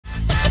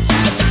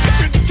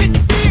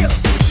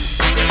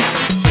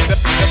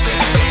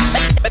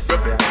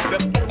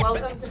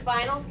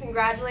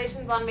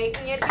Congratulations on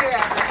making it here,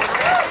 everyone.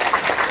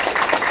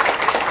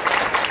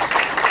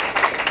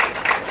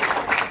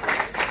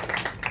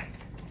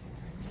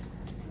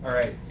 All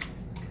right.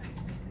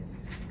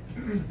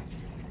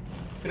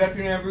 Good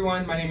afternoon,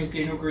 everyone. My name is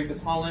Daniel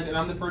Garepis-Holland, and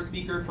I'm the first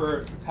speaker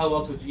for Palo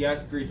Alto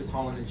GS,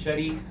 Garepis-Holland, and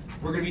Shetty.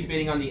 We're going to be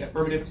debating on the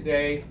affirmative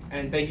today,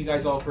 and thank you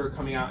guys all for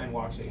coming out and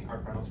watching our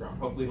finals round.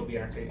 Hopefully it'll be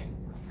entertaining.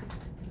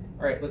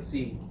 All right, let's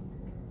see.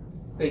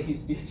 Thank you,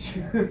 speech.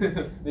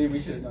 Maybe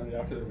we should have done it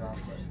after the round.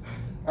 But.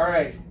 All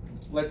right,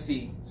 let's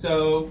see.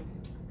 So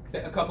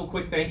a couple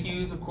quick thank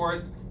yous, of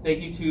course.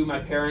 Thank you to my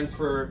parents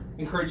for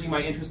encouraging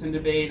my interest in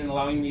debate and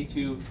allowing me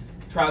to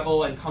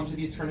travel and come to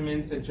these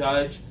tournaments and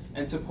judge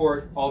and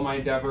support all my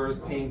endeavors,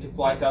 paying to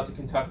fly south to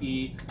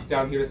Kentucky,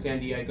 down here to San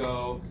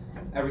Diego,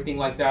 everything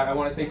like that. I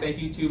want to say thank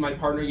you to my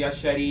partner,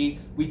 Shetty.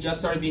 We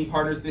just started being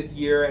partners this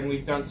year, and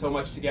we've done so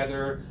much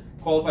together,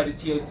 qualified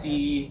to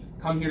TOC,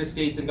 come here to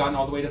states and gotten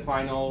all the way to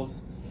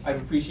finals. I've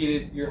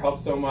appreciated your help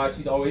so much.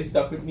 He's always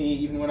stuck with me,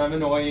 even when I'm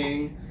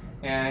annoying.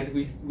 And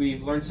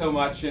we've learned so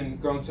much and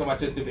grown so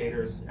much as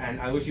debaters. And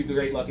I wish you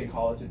great luck in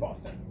college in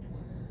Boston.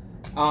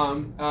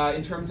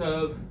 In terms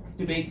of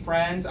debate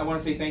friends, I want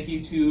to say thank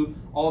you to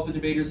all of the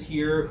debaters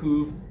here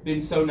who've been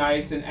so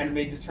nice and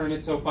made this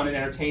tournament so fun and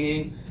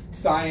entertaining.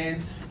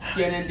 Science,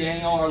 Sienna and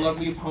Daniel, our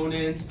lovely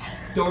opponents,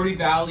 Doherty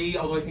Valley,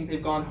 although I think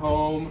they've gone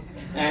home,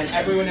 and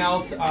everyone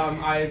else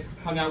I've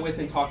hung out with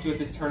and talked to at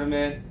this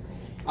tournament.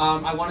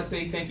 I want to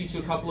say thank you to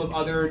a couple of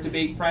other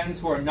debate friends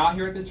who are not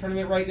here at this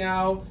tournament right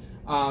now.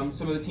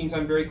 Some of the teams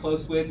I'm very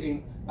close with,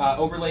 in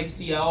Overlake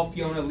CL,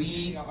 Fiona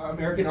Lee,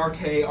 American RK,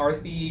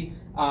 Arthi,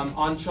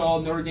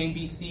 Anshul, Notre Dame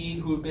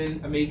BC, who have been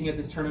amazing at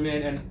this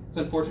tournament, and it's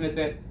unfortunate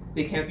that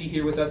they can't be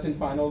here with us in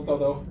finals,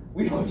 although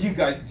we love you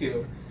guys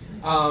too.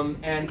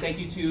 And thank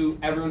you to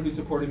everyone who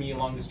supported me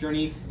along this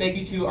journey. Thank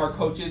you to our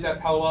coaches at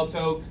Palo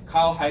Alto,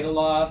 Kyle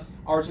Haidala,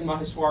 Arjun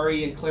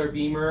Maheshwari, and Claire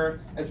Beamer,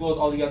 as well as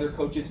all the other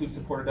coaches who've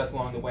supported us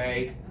along the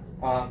way.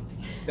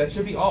 That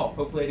should be all.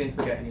 Hopefully I didn't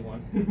forget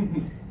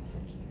anyone.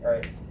 All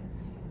right.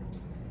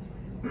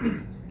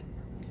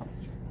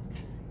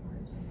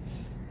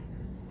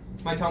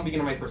 My time will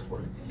begin on my first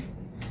word.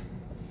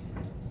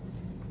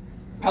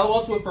 Palo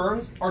Alto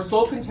affirms, our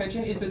sole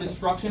contention is the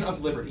destruction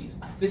of liberties.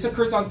 This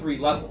occurs on 3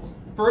 levels.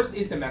 First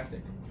is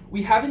domestic.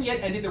 We haven't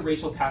yet ended the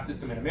racial caste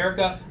system in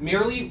America,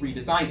 merely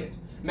redesigned it.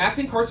 Mass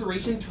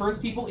incarceration turns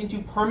people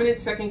into permanent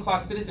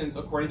second-class citizens,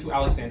 according to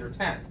Alexander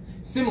 10,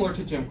 similar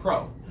to Jim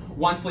Crow.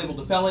 Once labeled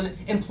a felon,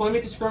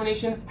 employment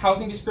discrimination,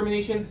 housing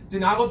discrimination,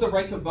 denial of the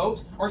right to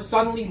vote are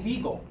suddenly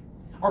legal.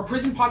 Our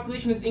prison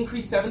population has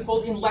increased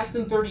 7-fold in less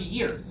than 30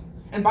 years,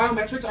 and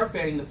biometrics are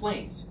fanning the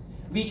flames.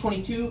 Lee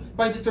 22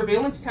 finds that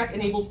surveillance tech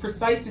enables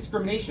precise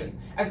discrimination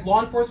as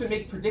law enforcement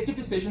makes predictive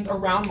decisions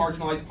around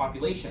marginalized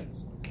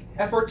populations.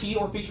 FRT,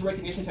 or facial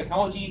recognition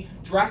technology,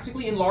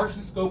 drastically enlarged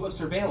the scope of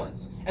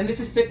surveillance, and this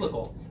is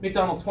cyclical.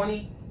 McDonald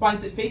 20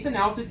 finds that face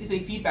analysis is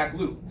a feedback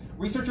loop.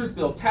 Researchers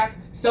build tech,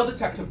 sell the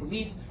tech to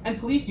police, and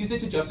police use it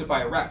to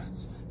justify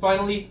arrests.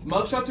 Finally,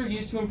 mugshots are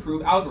used to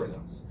improve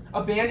algorithms.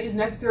 A ban is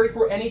necessary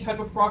for any type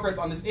of progress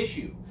on this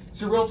issue.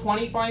 Surreal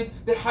 20 finds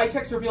that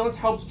high-tech surveillance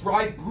helps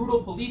drive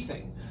brutal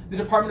policing. The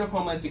Department of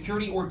Homeland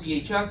Security, or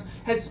DHS,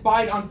 has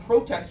spied on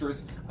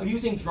protesters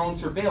using drone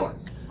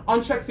surveillance.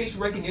 Unchecked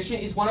facial recognition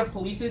is one of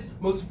police's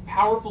most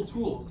powerful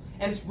tools,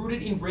 and it's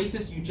rooted in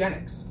racist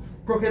eugenics.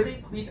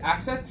 Prohibiting police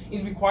access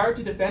is required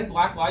to defend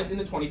black lives in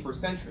the 21st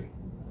century.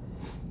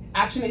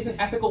 Action is an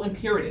ethical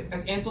imperative,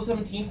 as Ansel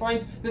 17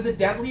 finds that the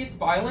deadliest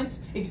violence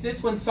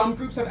exists when some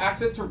groups have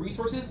access to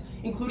resources,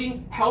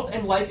 including health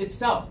and life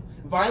itself.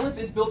 Violence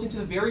is built into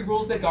the very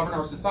rules that govern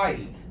our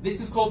society. This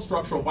is called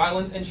structural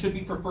violence and should be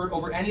preferred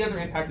over any other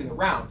impact in the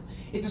round.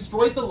 It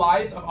destroys the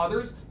lives of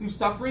others through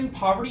suffering,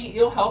 poverty,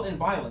 ill health, and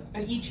violence.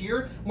 And each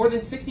year, more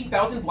than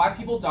 60,000 black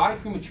people die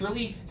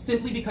prematurely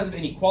simply because of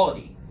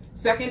inequality.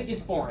 Second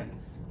is foreign.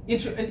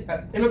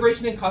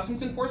 Immigration and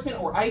Customs Enforcement,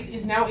 or ICE,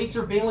 is now a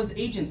surveillance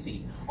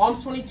agency.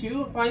 OMS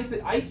 22 finds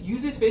that ICE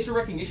uses facial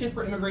recognition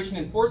for immigration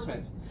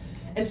enforcement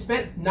and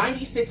spent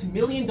 $96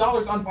 million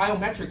on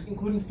biometrics,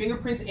 including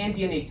fingerprints and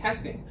DNA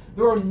testing.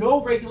 There are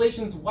no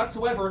regulations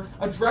whatsoever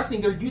addressing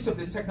their use of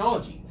this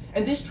technology,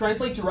 and this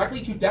translates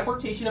directly to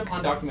deportation of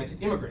undocumented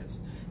immigrants.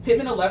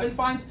 Pittman 11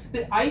 finds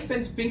that ICE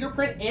sends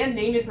fingerprint and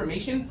name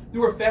information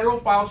through a federal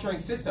file sharing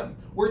system,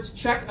 where it's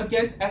checked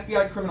against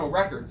FBI criminal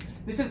records.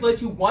 This has led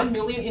to 1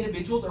 million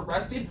individuals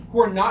arrested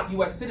who are not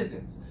U.S.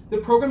 citizens. The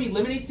program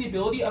eliminates the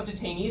ability of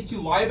detainees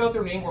to lie about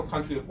their name or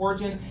country of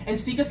origin and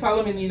seek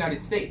asylum in the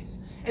United States.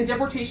 And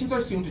deportations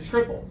are soon to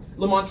triple.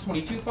 Le Mans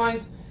 22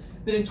 finds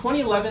that in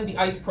 2011, the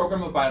ICE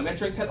program of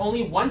biometrics had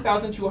only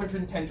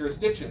 1,210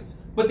 jurisdictions,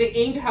 but they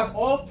aim to have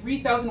all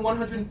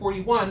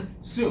 3,141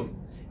 soon.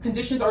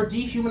 Conditions are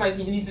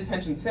dehumanizing in these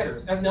detention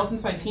centers, as Nelson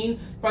 19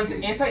 finds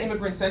that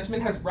anti-immigrant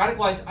sentiment has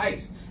radicalized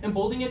ICE,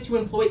 emboldening it to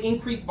employ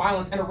increased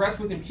violence and arrest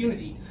with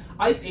impunity.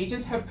 ICE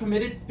agents have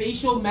committed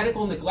facial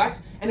medical neglect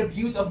and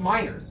abuse of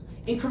minors.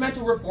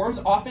 Incremental reforms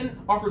often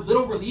offer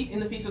little relief in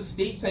the face of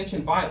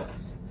state-sanctioned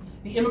violence.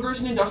 The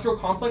immigration-industrial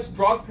complex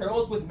draws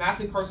parallels with mass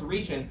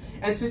incarceration,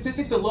 and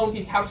statistics alone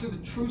can capture the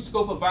true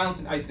scope of violence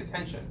in ICE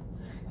detention.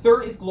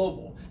 Third is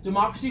global.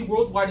 Democracy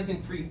worldwide is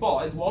in free fall.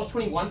 As Walsh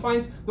 21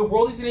 finds, the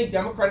world is in a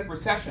democratic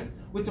recession,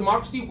 with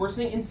democracy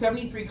worsening in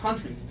 73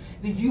 countries.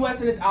 The US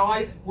and its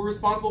allies were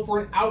responsible for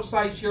an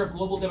outsized share of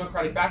global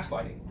democratic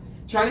backsliding.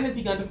 China has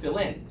begun to fill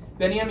in.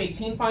 Benny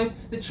 18 finds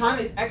that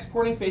China is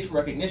exporting facial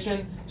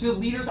recognition to the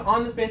leaders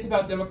on the fence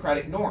about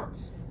democratic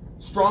norms.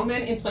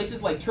 Strongmen in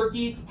places like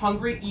Turkey,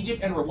 Hungary,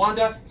 Egypt, and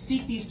Rwanda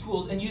seek these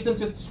tools and use them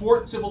to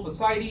thwart civil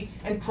society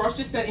and crush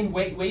dissent in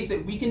ways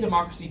that weaken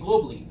democracy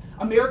globally.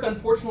 America,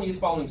 unfortunately, is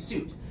following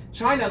suit.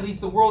 China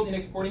leads the world in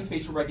exporting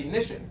facial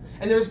recognition,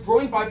 and there is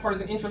growing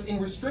bipartisan interest in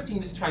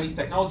restricting this Chinese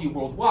technology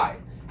worldwide.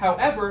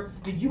 However,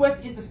 the US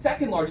is the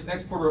second largest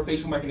exporter of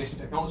facial recognition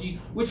technology,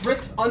 which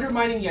risks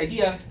undermining the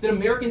idea that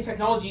American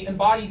technology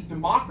embodies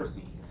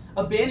democracy.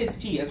 A ban is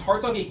key, as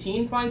Hartzog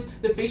 18 finds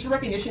that facial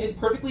recognition is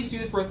perfectly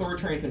suited for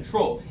authoritarian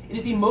control. It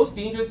is the most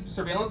dangerous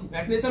surveillance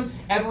mechanism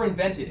ever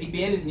invented. A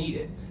ban is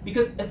needed.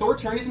 Because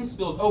authoritarianism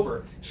spills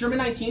over. Sherman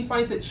 19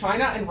 finds that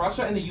China and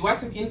Russia and the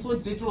US have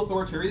influenced digital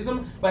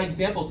authoritarianism by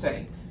example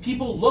setting.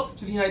 People look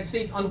to the United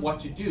States on what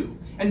to do,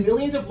 and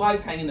millions of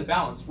lives hang in the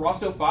balance.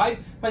 Rostow 5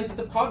 finds that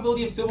the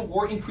probability of civil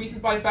war increases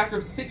by a factor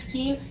of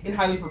 16 in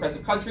highly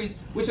progressive countries,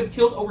 which have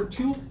killed over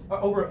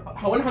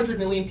 100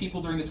 million people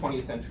during the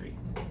 20th century.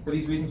 For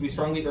these reasons, we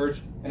strongly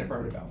urge an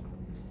affirmative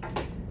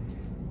ballot.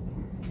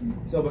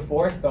 So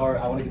before I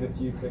start, I want to give a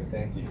few quick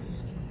thank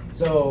yous.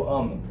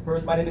 So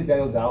first, my name is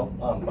Daniel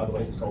Zhao, by the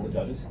way, just for all the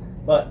judges.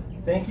 But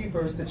thank you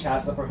first to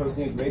Chancellor for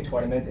hosting a great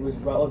tournament. It was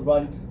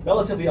run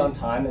relatively on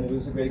time, and it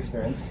was a great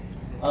experience.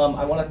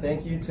 I want to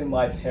thank you to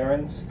my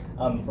parents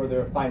for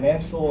their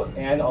financial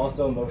and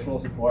also emotional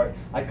support.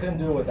 I couldn't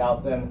do it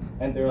without them,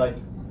 and they're like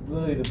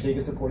literally the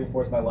biggest supporting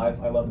force in my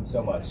life. I love them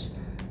so much.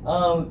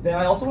 Then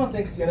I also want to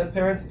thank Sienna's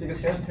parents, because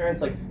Sienna's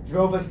parents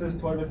drove us this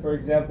tournament, for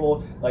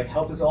example,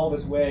 helped us all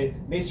this way,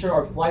 made sure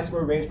our flights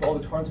were arranged for all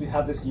the tournaments we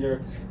have this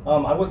year.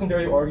 I wasn't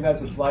very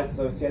organized with flights,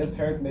 so Sienna's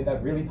parents made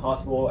that really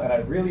possible, and I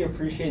really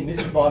appreciate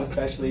Mrs. Vaughn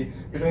especially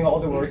for doing all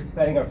the work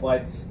planning our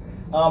flights.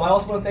 I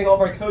also want to thank all of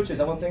our coaches.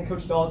 I want to thank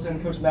Coach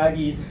Dalton, Coach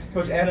Maggie,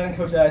 Coach Anna and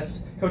Coach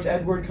S, Coach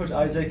Edward, Coach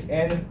Isaac,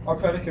 and our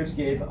private coach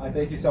Gabe. I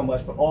thank you so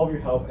much for all of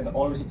your help and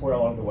all your support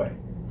along the way.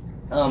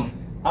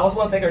 I also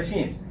want to thank our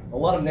team. A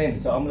lot of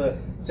names, so I'm going to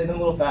say them a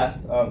little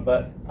fast,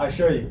 but I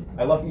assure you,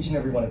 I love each and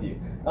every one of you.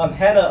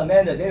 Hannah,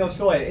 Amanda, Daniel,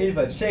 Troy,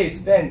 Ava, Chase,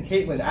 Ben,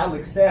 Caitlin,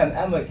 Alex, Sam,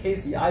 Emma,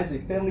 Casey,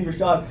 Isaac, Finley,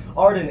 Rashad,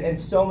 Arden, and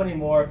so many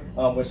more,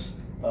 which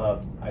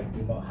I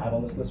do not have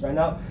on this list right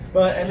now.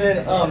 And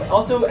then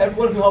also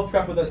everyone who helped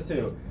prep with us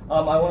too.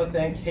 I want to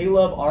thank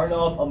Caleb,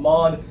 Arnav,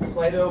 Ahmad,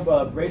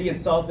 Plato, Brady and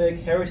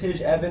Salvik,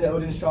 Heritage, Evan,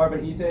 Odin, Sharp,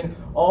 and Ethan.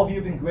 All of you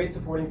have been great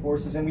supporting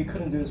forces, and we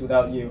couldn't do this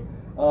without you.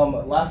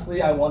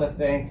 Lastly, I want to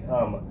thank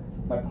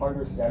my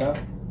partner, Sienna.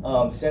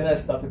 Sienna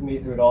has stuck with me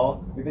through it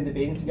all. We've been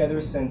debating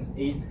together since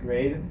 8th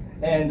grade.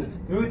 And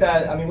through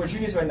that, I mean, we're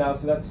juniors right now,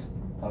 so that's,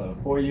 I don't know,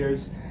 4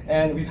 years.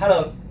 And we've had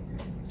a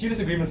few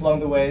disagreements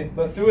along the way,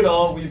 but through it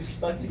all, we've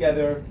stuck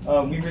together.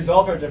 We've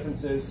resolved our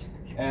differences,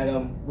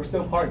 and we're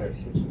still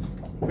partners, which is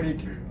pretty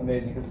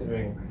amazing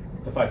considering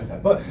the fights we've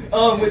had. But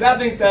with that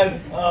being said,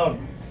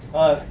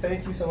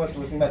 thank you so much for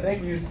listening. My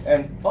thank yous,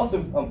 and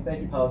also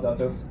thank you, Palo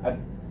Altos. I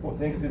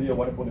think it's going to be a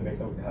wonderful debate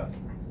that we can have.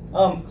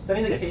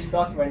 Sending the case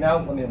doc right now.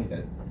 Let me get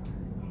it.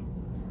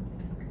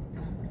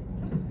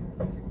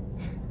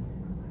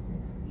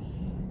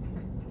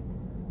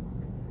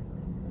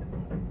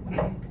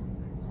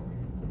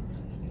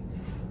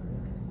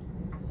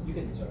 You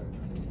can start.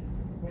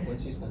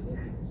 Once you send it,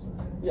 you can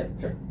start. Yeah,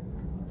 sure.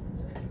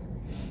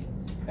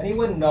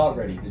 Anyone not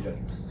ready to judge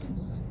this?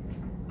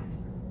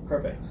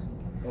 Perfect.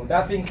 And with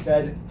that being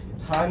said,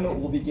 time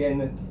will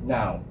begin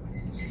now.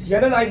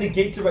 Sienna and I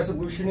negate the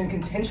resolution, and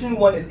contention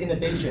 1 is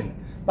innovation.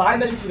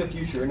 Biometrics for the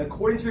future, and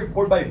according to a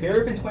report by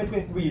Verif in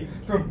 2023,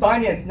 from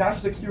finance,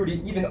 national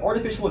security, even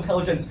artificial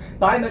intelligence,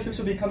 biometrics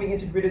are becoming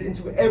integrated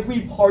into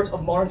every part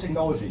of modern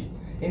technology.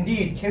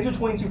 Indeed, Cancer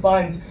 22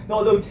 finds that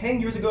although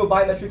 10 years ago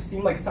biometrics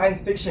seemed like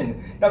science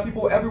fiction, now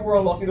people everywhere are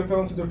unlocking their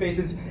phones with their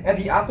faces, and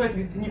the appetite to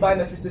continue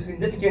biometrics is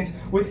significant,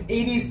 with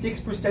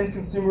 86%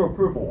 consumer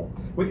approval.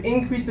 With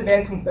increased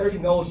demand comes better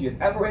technology, as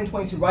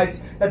FRN22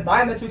 writes that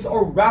biometrics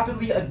are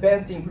rapidly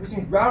advancing,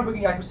 producing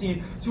groundbreaking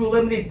accuracy to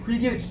eliminate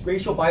previous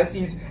racial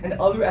biases and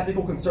other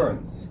ethical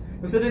concerns.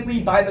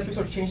 Specifically, biometrics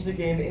are changing the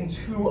game in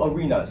 2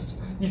 arenas.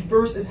 The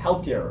first is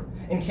healthcare.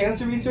 In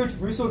cancer research,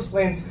 Russo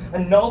explains a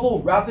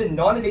novel, rapid,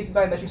 non-invasive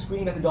biometric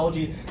screening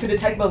methodology to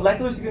detect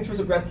molecular signatures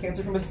of breast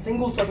cancer from a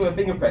single swipe of a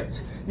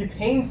fingerprint. The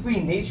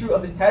pain-free nature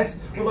of this test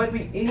will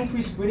likely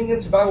increase screening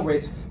and survival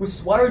rates, with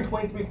Swire in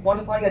 23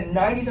 quantifying a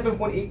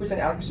 97.8%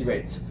 accuracy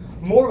rate.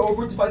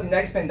 Moreover, to fight the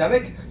next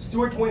pandemic,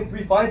 Stewart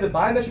 23 finds that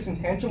biometrics in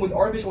tandem with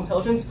artificial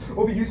intelligence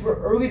will be used for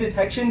early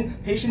detection,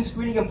 patient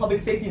screening, and public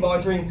safety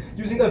monitoring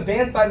using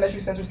advanced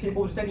biometric sensors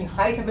capable of detecting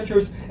high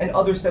temperatures and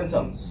other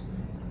symptoms.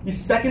 The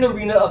second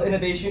arena of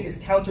innovation is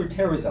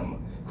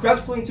counterterrorism.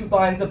 Krebs-22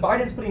 finds that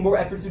Biden's putting more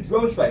effort into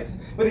drone strikes,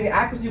 but the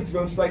accuracy of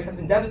drone strikes has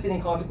been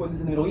devastating consequences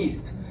in the Middle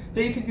East.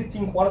 Day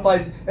 15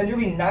 quantifies that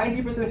nearly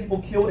 90% of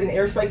people killed in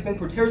airstrikes meant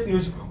for terrorist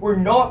leaders were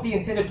not the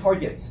intended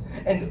targets.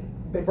 And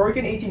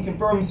Bergen 18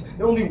 confirms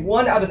that only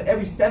 1 out of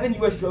every 7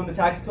 US drone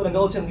attacks killed a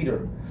militant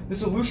leader. The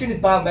solution is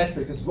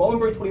biometrics. As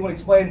Rollenberg 21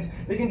 explains,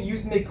 they can be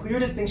used to make clear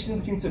distinctions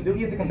between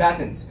civilians and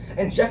combatants.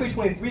 And Jeffrey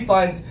 23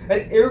 finds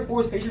that Air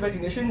Force facial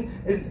recognition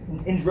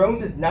in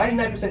drones is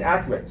 99%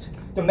 accurate.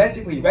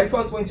 Domestically, Red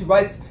Cross 22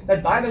 writes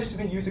that biometrics have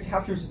been used to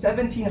capture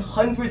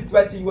 1,700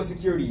 threats to US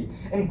security,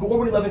 and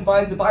Gorman 11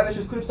 finds that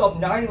biometrics could have stopped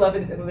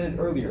 9/11 if implemented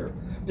earlier.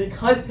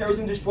 Because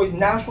terrorism destroys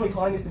national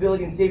economy,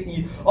 stability, and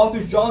safety,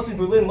 authors Johnson,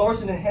 Berlin,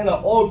 Larson, and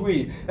Hanna all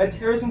agree that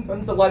terrorism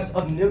threatens the lives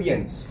of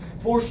millions.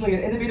 Fortunately,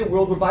 an innovative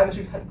world where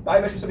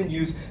biometrics have been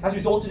used has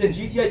resulted in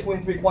GTI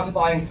 23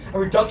 quantifying a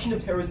reduction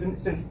of terrorism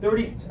since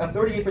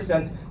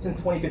 38% since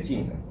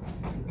 2015.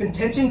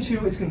 Contention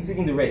 2 is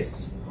conceding the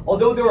race.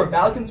 Although there are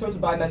valid concerns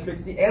with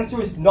biometrics, the answer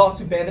is not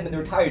to ban them in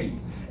their entirety.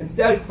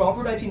 Instead,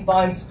 Crawford 19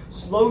 finds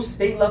slow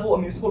state-level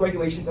and municipal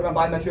regulations around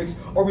biometrics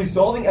are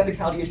resolving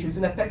ethicality issues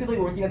and effectively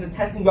working as a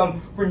testing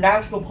ground for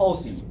national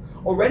policy.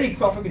 Already,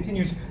 Crawford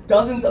continues,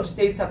 dozens of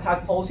states have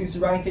passed policies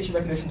surrounding facial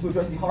recognition to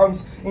address the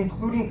harms,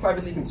 including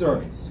privacy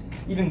concerns.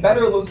 Even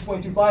better, Lotus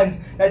 22 finds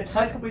that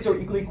tech companies are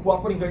equally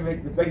cooperating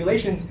with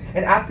regulations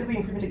and actively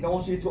improving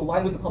technology to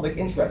align with the public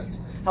interest.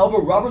 However,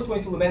 Roberts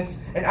 22 laments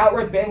an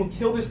outright ban will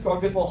kill this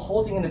progress while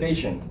halting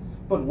innovation.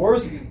 But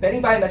worse,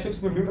 banning biometrics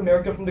will remove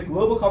America from the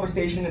global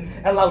conversation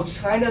and allow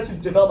China to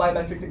develop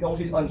biometric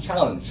technologies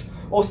unchallenged.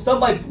 While some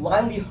might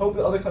blindly hope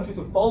that other countries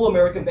would follow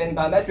America in banning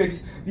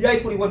biometrics,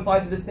 VI21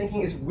 finds that this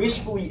thinking is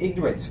wishfully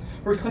ignorant.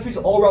 For countries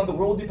all around the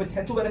world, the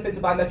potential benefits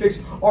of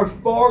biometrics are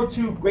far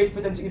too great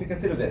for them to even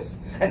consider this.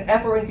 And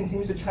FRN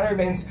continues that China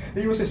remains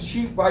the US's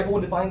chief rival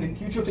in defining the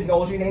future of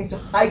technology and aims to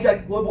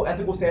hijack global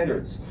ethical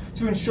standards.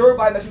 To ensure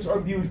biometrics are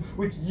viewed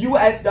with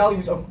US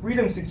values of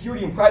freedom,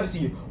 security, and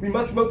privacy, we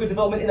must promote their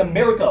development in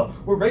America,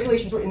 where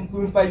regulations are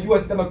influenced by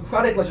US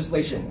democratic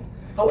legislation.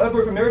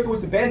 However, if America was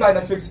to ban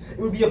biometrics, it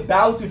would be a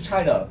bow to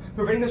China,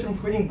 preventing us from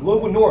creating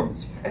global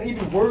norms. And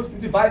even worse,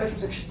 due to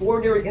biometrics'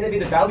 extraordinary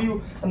innovative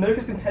value,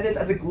 America's competitiveness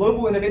as a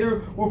global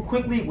innovator will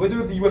quickly wither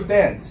if the US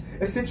bans,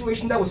 a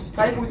situation that will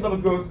stifle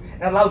economic growth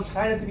and allow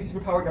China to be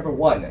superpower number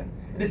 1.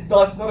 It is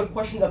thus not a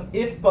question of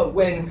if but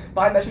when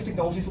biometric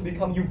technologies will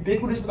become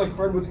ubiquitous with our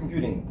current modes of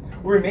computing.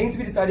 What remains to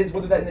be decided is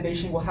whether that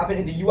innovation will happen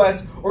in the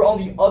US or on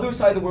the other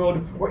side of the world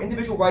where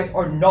individual rights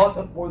are not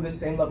afforded the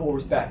same level of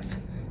respect.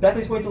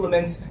 Definitely 22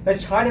 laments that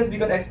China has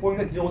begun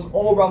exporting the deals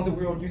all around the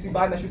world using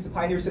biometrics to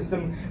pioneer a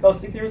system that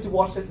allows dictators to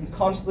watch citizens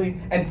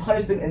constantly and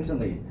punish them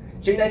instantly.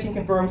 J19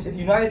 confirms if the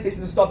United States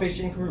is to stop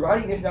Beijing from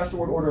rewriting the international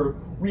world order,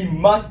 we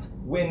must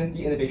win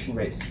the innovation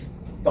race.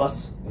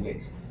 Thus, the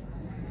gate.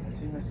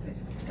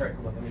 All right,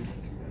 hold on, let me do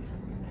this.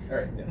 All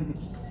right, yeah.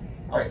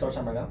 I'll start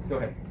time right now. Go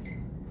ahead.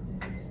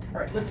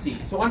 All right, let's see.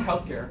 So on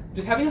healthcare,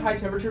 does having a high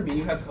temperature mean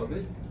you have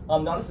COVID?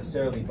 Not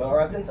necessarily, but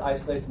our evidence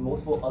isolates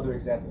multiple other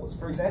examples.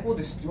 For example,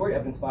 the Stewart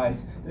evidence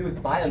finds that it was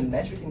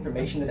biometric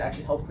information that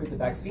actually helped create the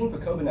vaccine for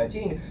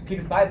COVID-19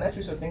 because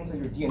biometrics are things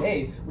like your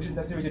DNA, which is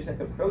necessary to detect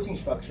the protein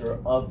structure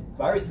of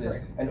viruses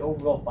and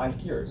overall find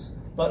cures.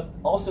 But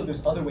also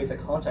there's other ways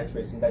like contact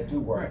tracing that do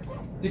work.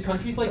 Right. Did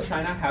countries like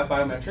China have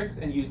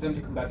biometrics and use them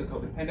to combat the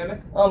COVID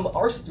pandemic?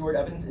 Our Stewart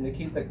evidence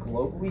indicates that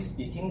globally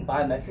speaking,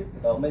 biometrics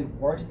development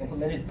weren't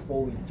implemented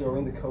fully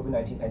during the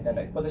COVID-19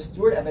 pandemic. But the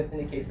Stewart evidence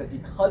indicates that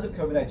because of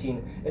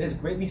COVID-19, it has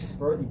greatly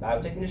spurred the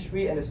biotech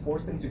industry and has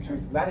forced them to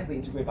dramatically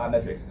integrate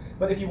biometrics.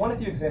 But if you want a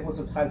few examples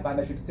of times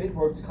biometrics did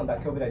work to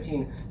combat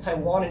COVID-19,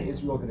 Taiwan and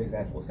Israel are good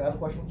examples. Can I have a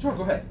question? Sure,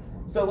 go ahead.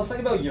 So let's talk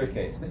about your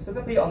case,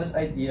 specifically on this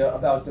idea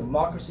about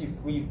democracy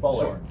free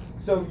falling. Sure.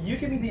 So you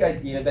give me the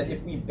idea that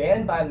if we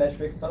ban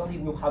biometrics, suddenly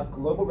we'll have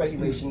global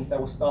regulations that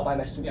will stop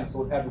biometrics from being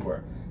sold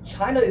everywhere.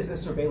 China is a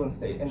surveillance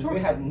state, and they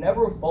have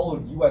never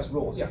followed US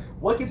rules.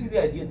 What gives you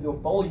the idea that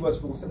they'll follow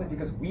US rules simply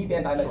because we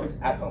ban biometrics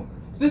at home?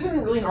 So this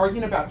isn't really an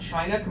argument about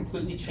China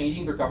completely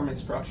changing their government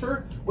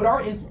structure. What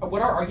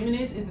our argument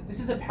is that this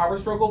is a power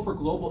struggle for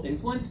global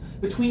influence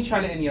between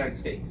China and the United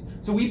States.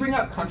 So we bring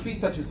up countries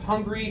such as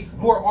Hungary,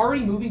 who are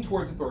already moving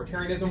towards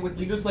authoritarianism with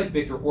leaders like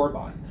Viktor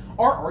Orban.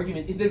 Our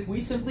argument is that if we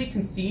simply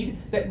concede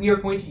that we are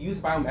going to use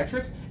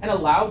biometrics and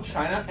allow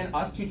China and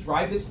us to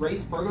drive this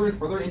race further and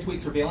further into a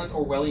surveillance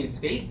Orwellian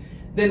state,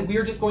 then we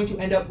are just going to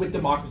end up with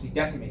democracy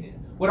decimated.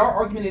 What our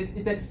argument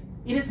is that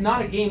it is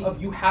not a game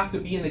of you have to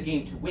be in the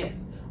game to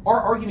win. Our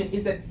argument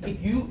is that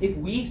if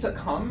we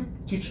succumb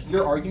to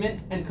your argument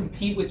and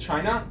compete with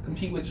China,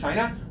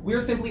 we are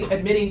simply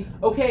admitting,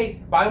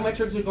 okay,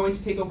 biometrics are going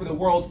to take over the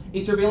world, a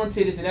surveillance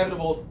state is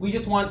inevitable, we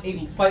just want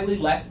a slightly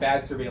less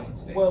bad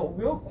surveillance state. Well,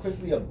 real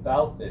quickly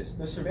about this,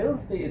 the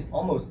surveillance state is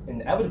almost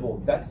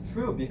inevitable. That's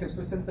true, because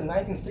since the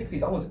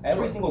 1960s, almost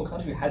every single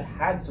country has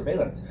had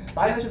surveillance.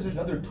 Biometrics is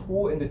another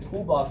tool in the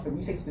toolbox that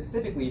we say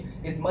specifically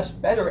is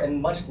much better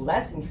and much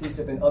less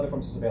intrusive than other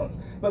forms of surveillance.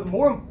 But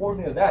more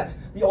importantly than that,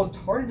 the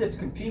alternative to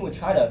competing with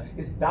China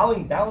is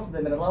bowing down to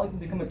them and allowing them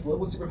become a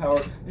global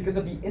superpower because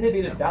of the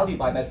innovative value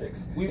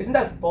biometrics. Isn't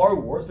that far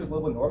worse for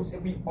global norms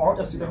if we aren't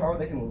a superpower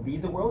that can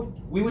lead the world?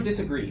 We would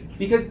disagree,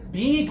 because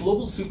being a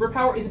global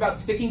superpower is about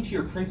sticking to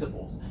your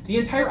principles. The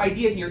entire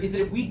idea here is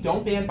that if we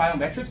don't ban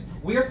biometrics,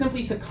 we are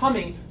simply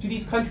succumbing to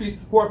these countries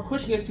who are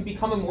pushing us to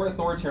become a more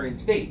authoritarian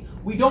state.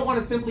 We don't want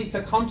to simply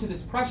succumb to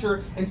this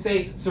pressure and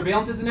say,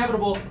 surveillance is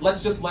inevitable,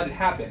 let's just let it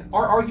happen.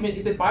 Our argument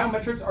is that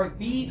biometrics are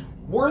the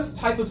worst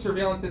type of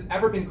surveillance that's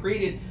ever been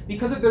created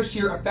because of their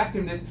sheer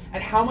effectiveness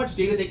and how much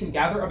data they can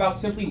gather about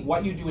simply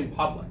what you do in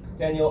public.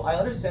 Daniel, I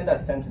understand that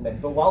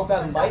sentiment, but while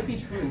that might be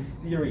true in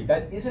theory,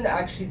 that isn't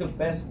actually the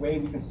best way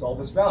we can solve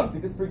this round.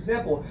 Because, for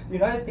example, the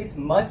United States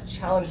must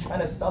challenge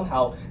China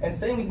somehow, and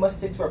saying we must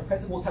stick to our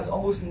principles has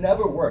almost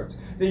never worked.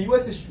 The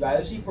U.S.'s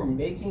strategy for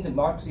making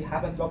democracy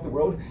happen throughout the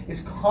world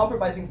is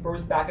compromising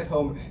first back at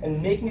home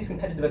and making these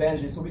competitive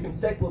advantages so we can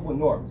set global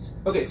norms.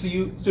 Okay, so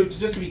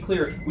just to be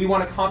clear, we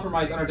want to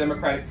compromise on our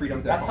democratic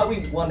freedoms at That's home.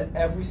 how we won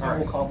every single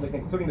Alright. conflict,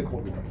 including the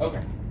Cold War.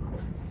 Okay.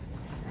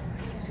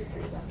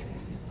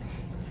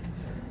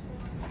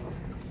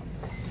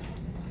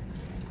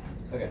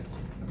 Okay.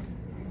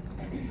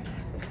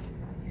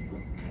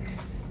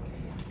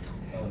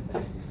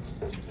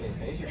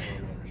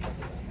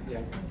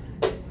 Yeah.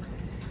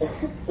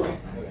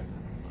 Okay.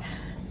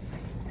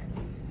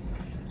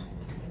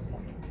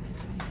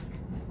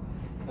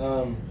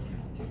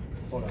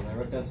 Hold on, I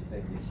wrote down some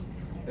thank yous.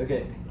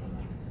 Okay.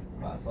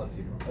 Wow, that's a lot of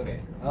people. Okay.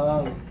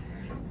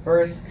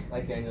 First,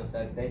 like Daniel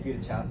said, thank you to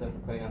CHASA for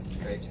putting on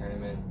such a great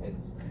tournament.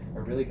 It's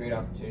a really great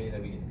opportunity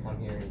that we get to come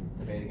here and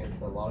debate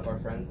against a lot of our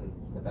friends and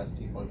the best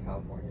people in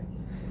California.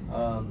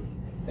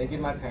 Thank you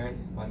to my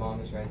parents. My mom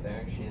is right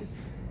there. She has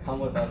come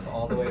with us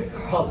all the way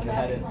across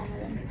Manhattan,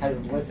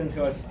 has listened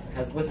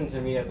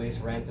to me at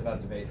least rant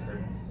about debate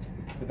for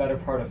the better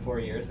part of 4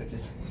 years, which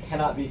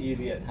cannot be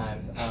easy at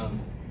times.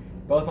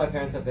 Both my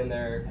parents have been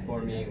there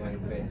for me when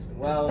debate has been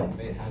well, and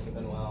debate hasn't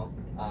been well.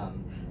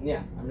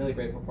 Yeah, I'm really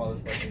grateful for all this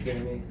support they've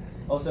given me.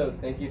 Also,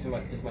 thank you to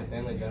my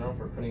family in general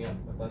for putting up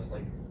with us,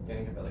 like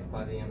getting up at like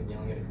 5 a.m. and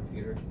yelling at a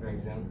computer during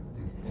Zoom,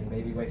 and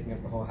maybe waking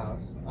up the whole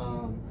house.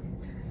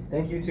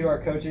 Thank you to our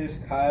coaches,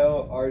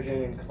 Kyle,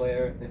 Arjun, and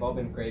Claire. They've all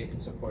been great and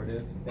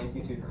supportive. Thank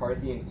you to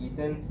Karthi and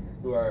Ethan,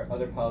 who are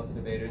other Palo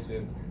debaters who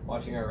have been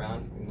watching our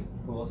round and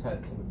who also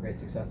had some great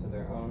success of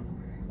their own.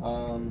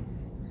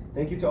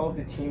 Thank you to all of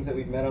the teams that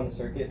we've met on the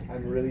circuit.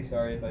 I'm really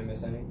sorry if I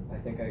miss any. I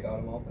think I got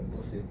them all, but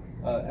we'll see.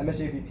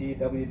 MSJVP,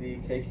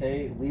 WD,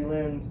 KK,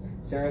 Leland,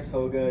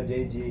 Saratoga,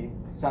 JG,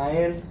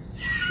 Science.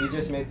 We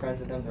just made friends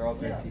with them. They're all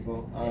great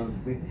people.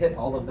 We've hit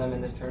all of them in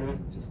this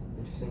tournament, which is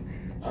interesting.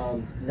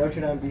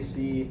 Notre Dame,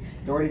 BC,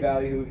 Doherty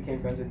Valley, who we became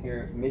friends with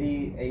here,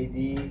 MIDI,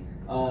 AD,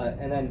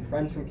 and then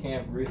friends from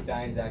camp, Ruth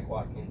Dye and Zach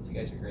Watkins. You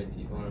guys are great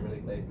people, and I'm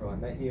really grateful I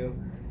met you.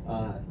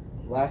 And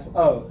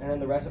then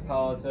the rest of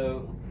Palo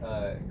Alto,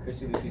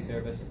 Christy, Lucy,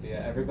 Sarah,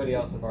 Sophia, everybody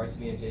else in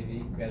varsity and JV.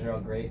 You guys are all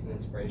great and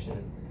inspiration.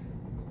 And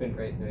it's been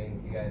great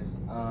doing with you guys.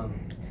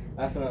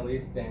 Last but not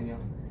least, Daniel.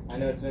 I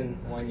know it's been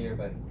 1 year,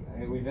 but I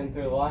mean, we've been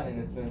through a lot, and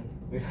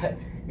we've had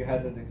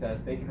some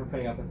success. Thank you for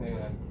putting up with me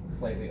when I'm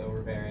slightly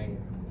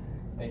overbearing.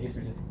 Thank you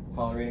for just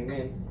tolerating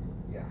me.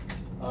 Yeah.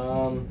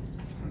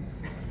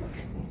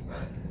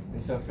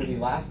 And so for the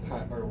last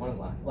time, or one of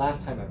the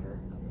last time ever,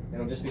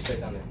 it'll just be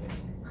straight down their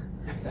face.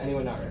 Is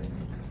anyone not ready?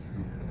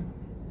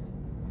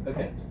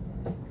 Okay.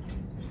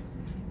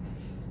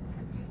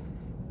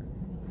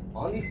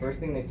 On the first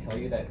thing, they tell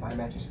you that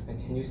biometrics are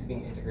continuously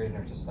being integrated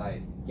in our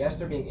society. Yes,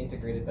 they're being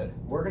integrated, but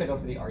we're going to go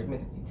for the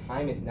argument that the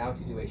time is now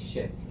to do a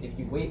shift. If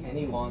you wait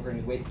any longer and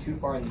you wait too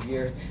far in the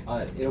year,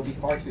 it'll be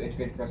far too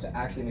integrated for us to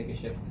actually make a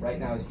shift. Right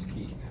now is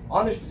key.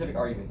 On their specific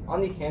arguments,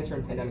 on the cancer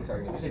and pandemics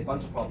argument, there's a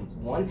bunch of problems.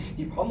 One,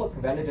 the problem with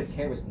preventative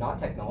care was not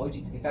technology,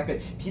 it's the fact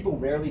that people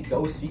rarely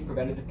go seek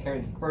preventative care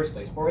in the first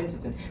place. For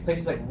instance, in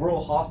places like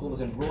rural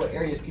hospitals and rural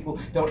areas, people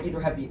don't either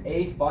have the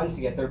A, funds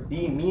to get there,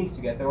 B, means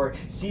to get there, or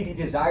C, the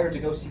desire to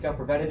go seek out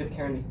preventative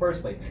care in the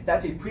first place.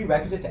 That's a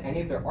prerequisite to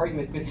any of their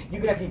arguments, because you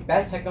could have the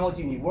best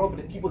technology in the world,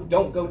 but if people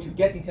don't go to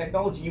get the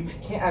technology, you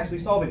can't actually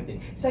solve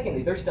anything.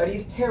 Secondly, their study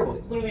is terrible.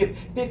 It's literally of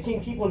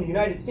 15 people in the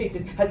United States.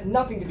 It has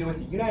nothing to do with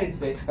the United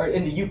States, or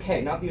in the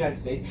UK, not the United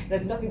States. It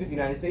has nothing to do with the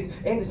United States,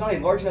 and it's not a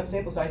large enough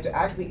sample size to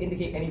actually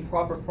indicate any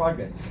proper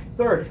progress.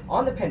 Third,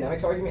 on the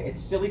pandemics argument, it's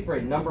silly for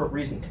a number of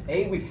reasons.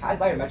 A, we've had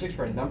biometrics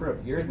for a number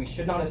of years. We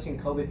should not have seen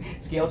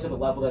COVID scale to the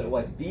level that it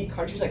was. B,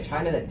 countries like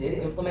China that did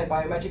implement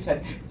biometrics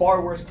had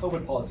far worse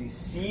COVID policies.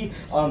 C,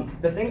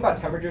 the thing about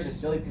temperatures is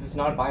silly because it's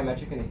not a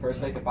biometric in the first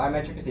place. A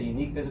biometric is a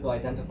unique physical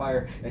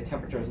identifier, and a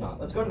temperature is not.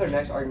 Let's go to their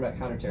next argument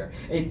about counterterror.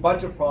 A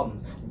bunch of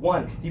problems.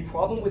 One, the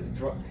problem with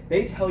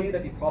they tell you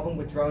that the problem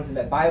with drones and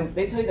that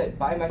they tell you that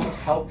biometrics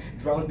help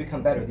drones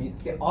become better.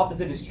 The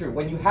opposite is true.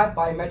 When you have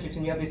biometrics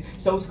and you have these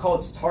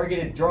so-called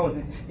targeted drones,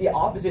 the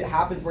opposite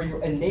happens where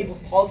you enable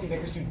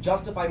policymakers to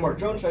justify more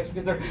drone strikes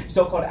because they're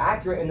so-called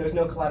accurate and there's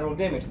no collateral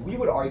damage. We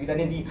would argue that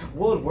in the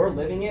world we're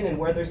living in and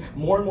where there's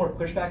more and more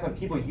pushback on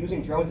people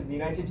using drones in the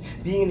United States,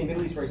 being in the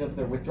Middle East, for example,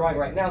 they're withdrawing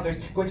right now, there's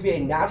going to be a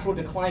natural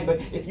decline,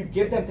 but if you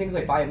give them things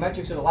like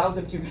biometrics, it allows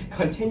them to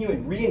continue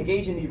and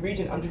re-engage in the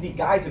region under the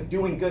guise of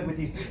doing good with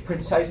these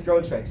precise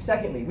drone strikes.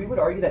 Secondly, we would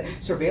argue that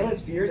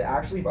surveillance fears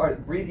actually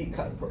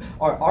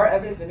our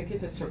evidence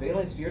indicates that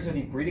surveillance fears are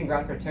the breeding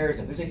ground for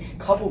terrorism. There's a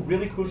couple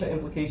really crucial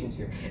implications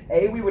here.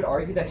 A, we would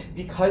argue that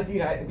because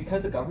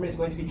the government is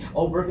going to be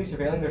overtly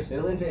surveilling their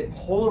citizens, it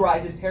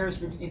polarizes terrorist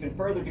groups even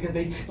further because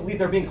they believe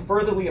they're being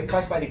furtherly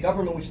oppressed by the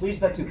government, which leads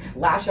them to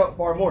lash out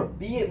far more.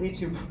 B, it leads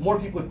to more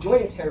people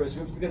joining terrorist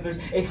groups because there's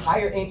a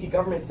higher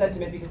anti-government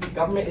sentiment because the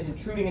government is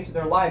intruding into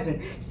their lives.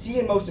 And C,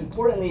 and most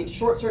importantly, it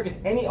short circuits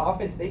any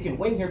offense they can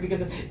win here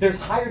because if there's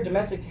higher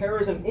domestic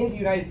terrorism in the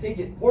United States,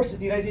 it forces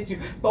the United States to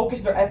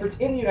focus their efforts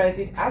in the United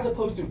States as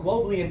opposed to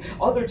globally and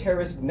other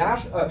terrorists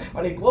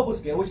on a global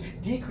scale, which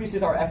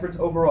decreases our efforts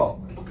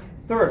overall.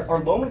 Third,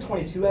 our Loman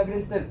 22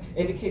 evidence that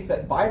indicates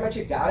that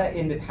biometric data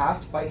in the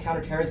past to fight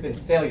counterterrorism has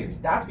been failures.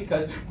 That's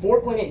because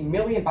 4.8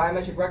 million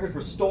biometric records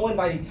were stolen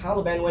by the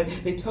Taliban when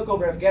they took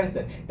over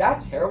Afghanistan.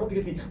 That's terrible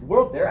because the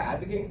world they're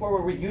advocating for,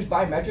 where we use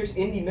biometrics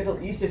in the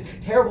Middle East, is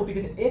terrible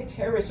because if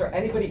terrorists or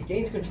anybody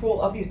gains control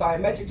of these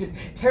biometrics, it's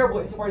terrible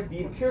insofar as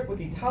the empiric with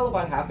the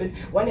Taliban happened.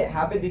 When it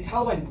happened, the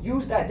Taliban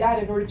used that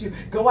data in order to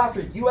go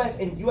after U.S.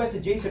 and U.S.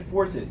 adjacent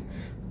forces.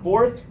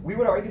 Fourth, we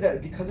would argue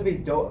that because of a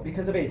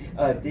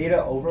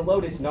data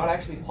overload, it's not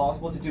actually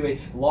possible to do a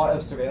lot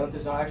of surveillance.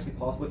 It's not actually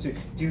possible to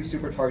do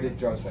super targeted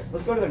drone strikes.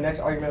 Let's go to the next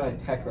argument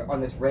on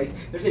this race.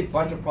 There's a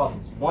bunch of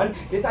problems. One,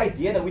 this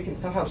idea that we can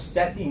somehow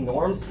set the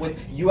norms with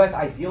U.S.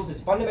 ideals is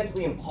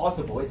fundamentally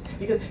impossible. It's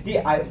because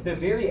the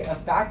very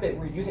fact that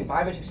we're using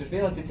biometric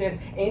surveillance, it stands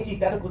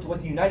antithetical to what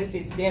the United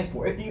States stands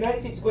for. If the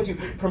United States is going to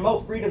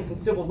promote freedoms and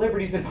civil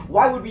liberties, then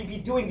why would we be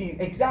doing the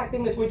exact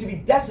thing that's going to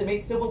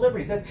decimate civil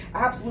liberties? That's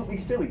absolutely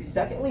silly.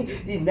 Secondly,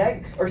 we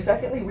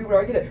would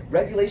argue that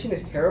regulation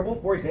is terrible.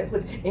 For example,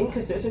 it's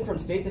inconsistent from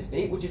state to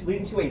state, which is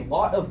leading to a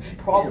lot of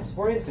problems.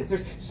 For instance,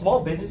 there's small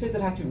businesses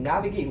that have to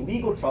navigate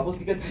legal troubles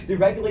because the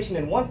regulation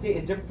in one state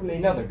is different from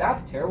another.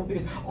 That's terrible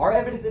because our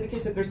evidence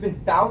indicates that there's been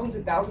thousands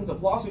and thousands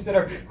of lawsuits that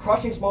are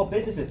crushing small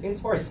businesses.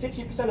 Insofar as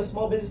 60% of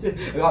small businesses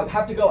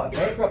have to go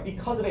bankrupt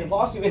because of a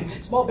lawsuit,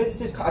 and small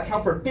businesses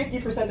account for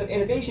 50% of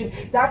innovation,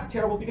 that's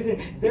terrible because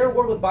in their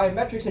world with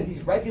biometrics and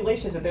these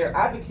regulations that they're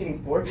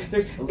advocating for,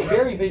 there's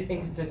very big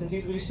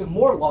inconsistencies, which leads to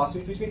more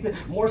lawsuits, which means that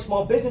more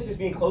small businesses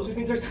being closed, which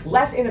means there's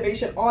less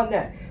innovation on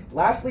net.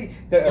 Lastly,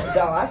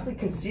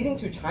 conceding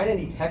to China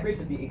in the tech race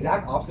is the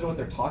exact opposite of what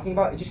they're talking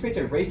about. It just creates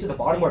a race to the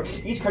bottom where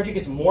each country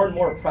gets more and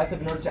more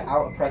oppressive in order to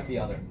out-oppress the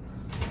other.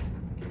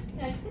 Can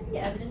I get the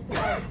evidence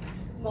about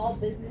small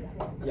business?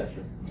 Yeah,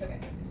 sure. Okay.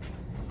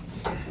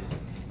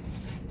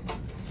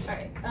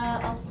 Alright,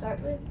 I'll start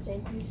with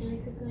thank yous really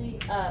quickly.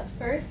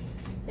 First,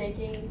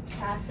 thanking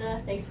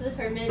CASA. Thanks for the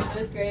tournament. It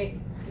was great.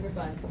 Super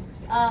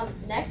fun.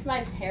 Next,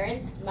 my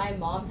parents. My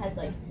mom has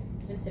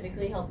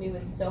specifically helped me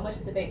with so much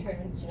of debate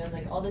tournaments. She knows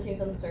all the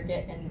teams on the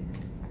circuit and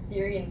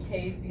theory and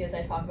case because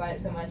I talk about it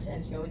so much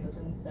and she always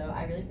listens, so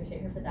I really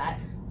appreciate her for that.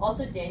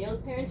 Also,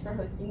 Daniel's parents for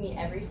hosting me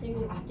every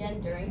single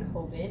weekend during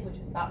COVID, which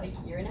was about a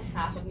year and a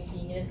half of me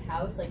being in his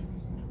house,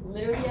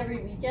 literally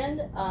every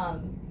weekend. I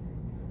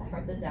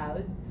heart the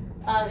zows.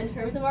 In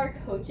terms of our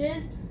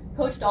coaches,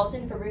 Coach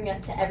Dalton for bringing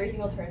us to every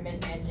single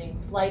tournament, managing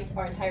flights,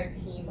 our entire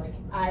team.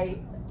 I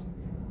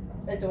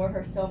adore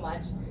her so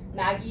much.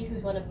 Maggie,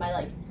 who's one of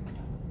my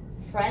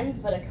friends,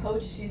 but a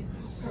coach, she's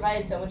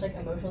provided so much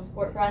emotional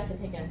support for us and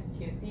taking us to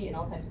TOC and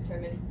all types of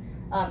tournaments.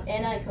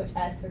 Anna and Coach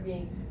S for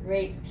being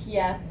great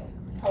PF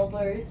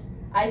helpers.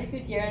 Isaac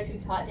Gutierrez, who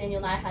taught Daniel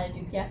and I how to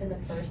do PF in the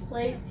first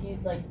place.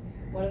 He's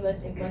one of the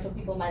most influential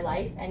people in my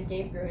life. And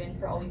Gabe Gruden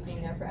for always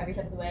being there for every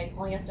step of the way,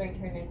 calling us during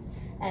tournaments,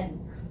 and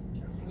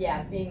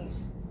yeah, being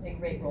a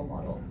great role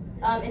model.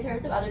 In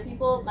terms of other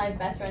people, my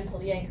best friends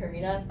Talia and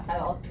Karina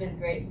have also been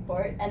great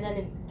support. And then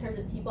in terms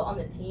of people on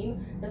the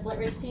team, the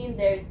Flintridge team,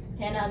 there's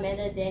Hannah,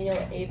 Amanda, Daniel,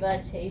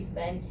 Ava, Chase,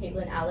 Ben,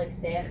 Caitlin, Alex,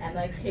 Sam,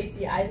 Emma,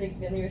 Casey, Isaac,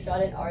 Finley,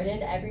 Rashad, and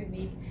Arden. Every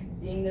week,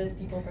 seeing those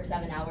people for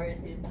 7 hours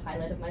is the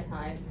highlight of my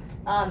time.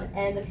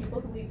 And the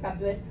people who we prepped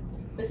with,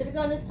 specifically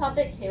on this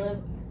topic,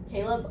 Caleb,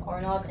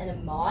 Arnav, and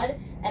Ahmad,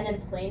 and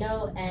then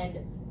Plano and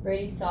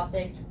Brady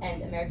Sophic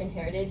and American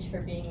Heritage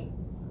for being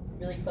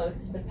really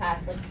close for the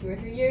past 2 or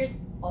 3 years.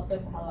 Also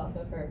Palo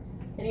Alto for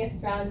hitting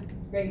us around.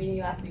 Great meeting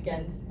you last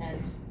weekend,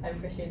 and I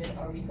appreciated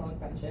our week-long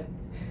friendship.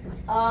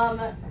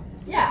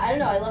 Yeah, I don't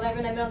know. I love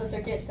everyone I've been on the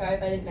circuit. Sorry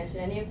if I didn't mention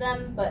any of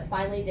them, but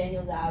finally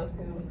Daniel Zhao,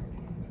 who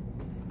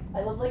I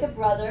love like a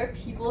brother.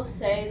 People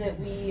say that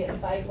we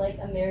fight like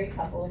a married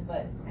couple,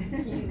 but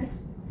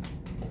he's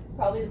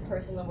probably the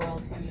person in the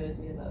world who knows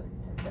me the most.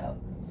 So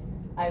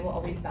I will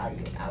always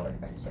value our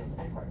friendship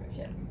and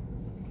partnership.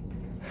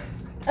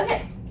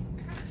 Okay.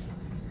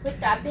 With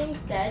that being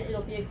said,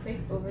 it'll be a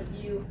quick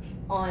overview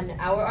on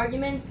our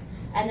arguments,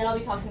 and then I'll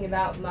be talking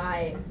about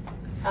my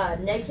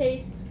neg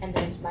case, and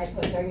then my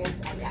opposed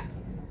arguments on the act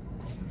case.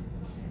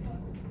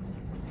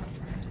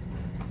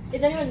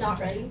 Is anyone not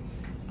ready?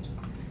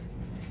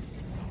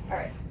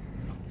 Alright.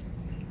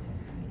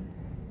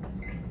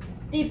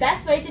 The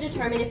best way to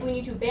determine if we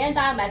need to ban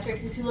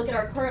biometrics is to look at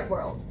our current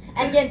world.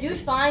 And Gandush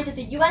finds that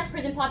the US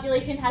prison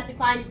population has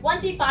declined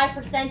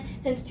 25%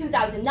 since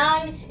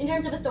 2009. In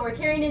terms of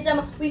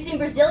authoritarianism, we've seen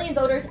Brazilian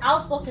voters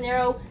oust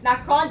Bolsonaro,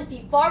 Macron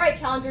defeat far-right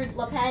challenger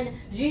Le Pen,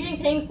 Xi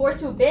Jinping forced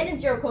to abandon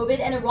zero COVID,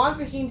 and Iran's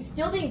regime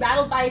still being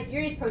rattled by a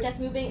furious protest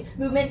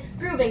movement,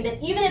 proving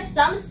that even if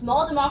some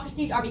small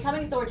democracies are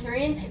becoming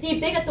authoritarian, the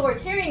big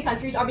authoritarian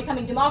countries are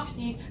becoming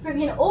democracies,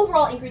 proving an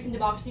overall increase in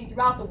democracy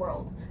throughout the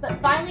world. But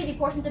finally,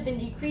 deportations have been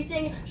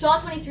decreasing. Shaw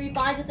 23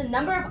 finds that the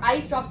number of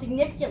ICE dropped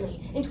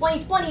significantly. In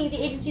 2020,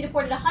 the agency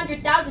deported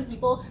 100,000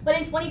 people, but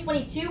in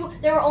 2022,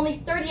 there were only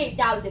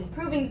 38,000,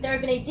 proving that there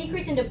have been a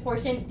decrease in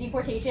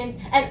deportations,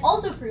 and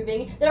also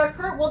proving that our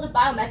current world of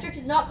biometrics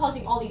is not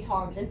causing all these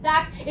harms. In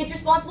fact, it's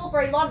responsible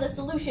for a lot of the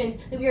solutions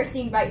that we are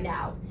seeing right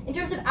now. In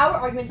terms of our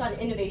arguments on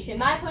innovation,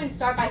 my opponents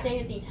start by saying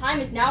that the time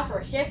is now for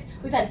a shift.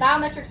 We've had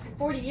biometrics for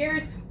 40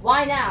 years.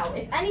 Why now?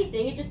 If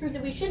anything, it just proves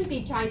that we shouldn't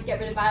be trying to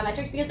get rid of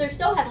biometrics because they're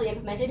so heavily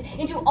implemented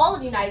into all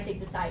of United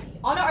States society.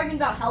 On our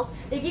argument about health,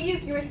 they give you a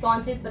few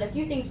responses, but a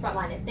few things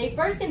frontline it. They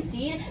first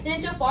concede that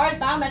insofar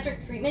as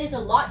biometric treatment is a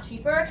lot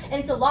cheaper and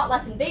it's a lot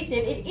less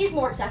invasive, it is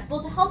more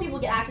accessible to help people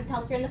get access to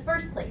healthcare in the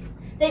first place.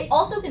 They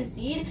also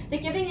concede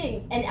that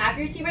giving an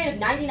accuracy rate of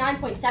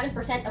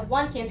 99.7% of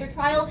one cancer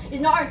trial is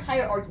not our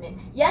entire argument.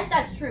 Yes,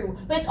 that's true,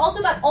 but it's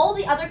also about all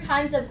the other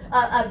kinds of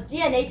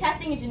DNA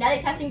testing and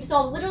genetic testing to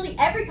solve literally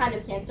every kind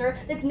of cancer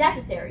that's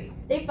necessary.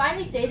 They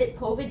finally say that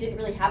COVID didn't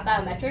really have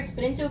biometrics,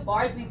 but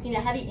insofar as we've seen a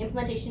heavy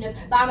implementation of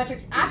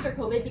biometrics after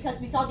COVID because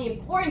we saw the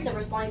importance of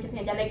responding to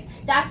pandemics,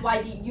 that's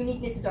why the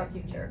uniqueness is our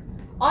future.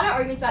 On our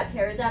arguments about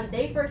terrorism,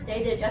 they first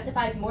say that it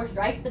justifies more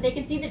strikes, but they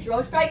concede that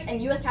drone strikes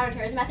and U.S.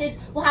 counterterrorism methods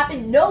will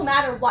happen no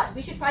matter what.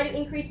 We should try to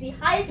increase the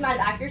highest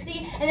amount of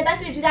accuracy, and the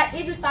best way to do that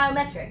is with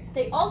biometrics.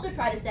 They also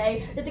try to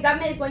say that the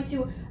government is going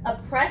to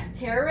oppress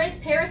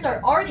terrorists. Terrorists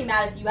are already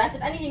mad at the U.S.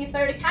 If anything, it's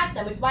better to catch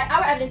them, which is why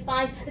our evidence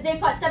finds that they've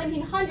caught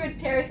 1,700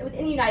 terrorists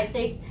within the United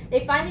States.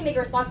 They finally make a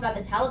response about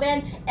the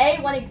Taliban.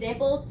 A, one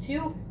example.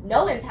 Two,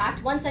 no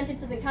impact. One sentence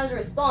doesn't count as a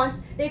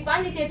response. They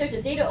finally say that there's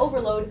a data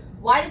overload.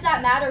 Why does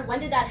that matter? When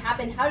did that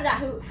happen? How did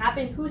that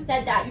happen? Who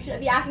said that? You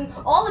should be asking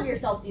all of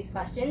yourself these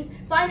questions.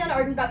 Finally, on an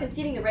argument about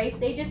conceding the race,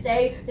 they just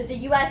say that the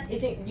U.S.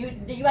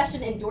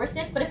 shouldn't endorse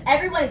this, but if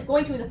everyone is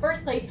going to in the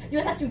first place, the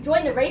U.S. has to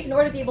join the race in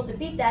order to be able to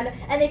beat them.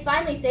 And they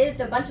finally say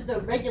that a bunch of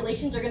the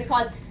regulations are going to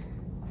cause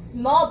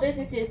small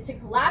businesses to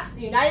collapse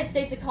the United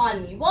States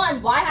economy.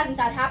 One, why hasn't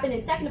that happened?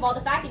 And second of all,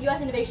 the fact that U.S.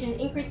 innovation is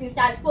increasing the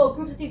status quo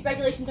proves that these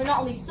regulations are not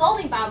only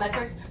solving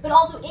biometrics, but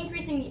also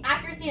increasing the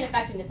accuracy and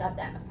effectiveness of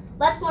them.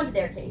 Let's go into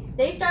their case.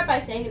 They start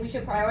by saying that we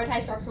should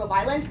prioritize structural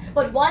violence,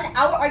 but one,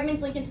 our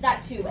arguments link into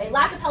that too. A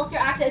lack of healthcare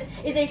access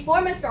is a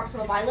form of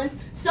structural violence,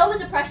 so is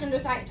oppression under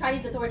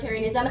Chinese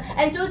authoritarianism,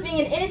 and so is being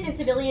an innocent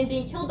civilian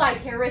being killed by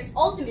terrorists.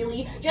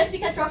 Ultimately, just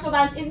because structural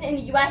violence isn't in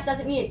the U.S.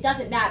 doesn't mean it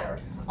doesn't matter.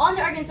 On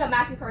their arguments about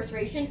mass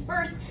incarceration,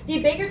 first, the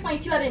Baker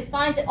 22 evidence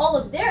finds that all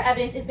of their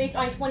evidence is based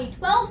on a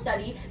 2012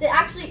 study that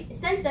actually,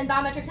 since then,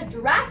 biometrics have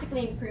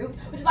drastically improved,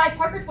 which is why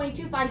Parker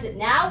 22 finds that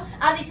now,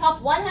 out of the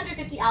top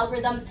 150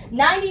 algorithms,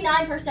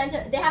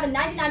 they have a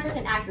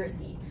 99%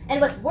 accuracy. And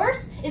what's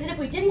worse is that if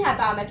we didn't have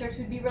biometrics,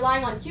 we'd be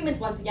relying on humans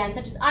once again,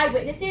 such as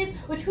eyewitnesses,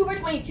 which Hoover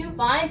 22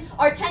 finds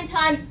are 10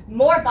 times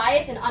more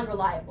biased and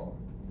unreliable.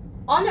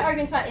 On their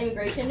arguments about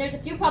immigration, there's a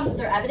few problems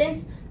with their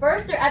evidence.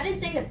 First, their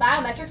evidence saying that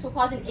biometrics will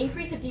cause an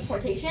increase of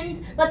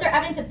deportations, but their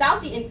evidence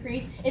about the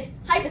increase is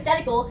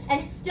hypothetical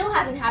and still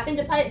hasn't happened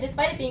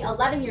despite it being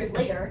 11 years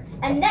later.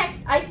 And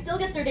next, ICE still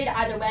gets their data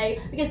either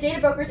way because data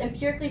brokers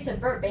empirically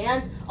subvert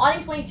bans.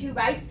 Auding 22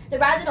 writes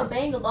that rather than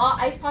obeying the law,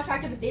 ICE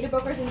contracted with data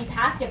brokers in the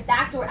past to get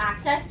backdoor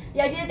access.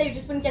 The idea that they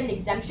just wouldn't get an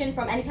exemption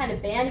from any kind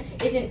of ban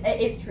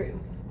is true.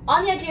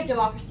 On the idea of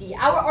democracy,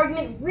 our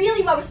argument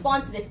really well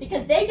responds to this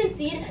because they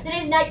concede that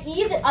it is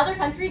naive that other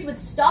countries would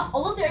stop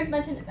all of their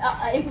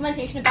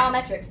implementation of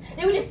biometrics.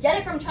 They would just get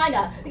it from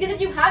China. Because if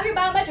you have your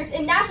biometrics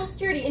in national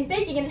security, in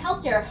banking, and in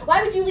healthcare,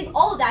 why would you leave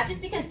all of that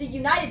just because the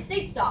United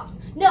States stops?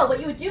 No, what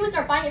you would do is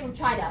start buying it from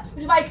China,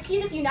 which is why it's key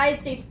that the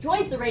United States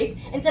joins the race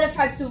instead of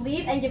tries to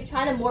leave and give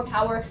China more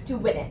power to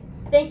win it.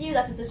 Thank you.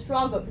 That's a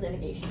strong vote for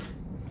litigation.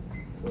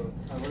 So,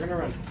 we're going to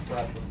run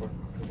flat before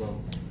the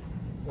votes.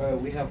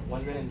 We have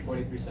 1 minute and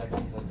 43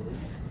 seconds, I believe.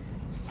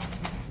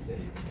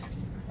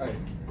 All right,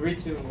 3,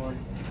 2, 1.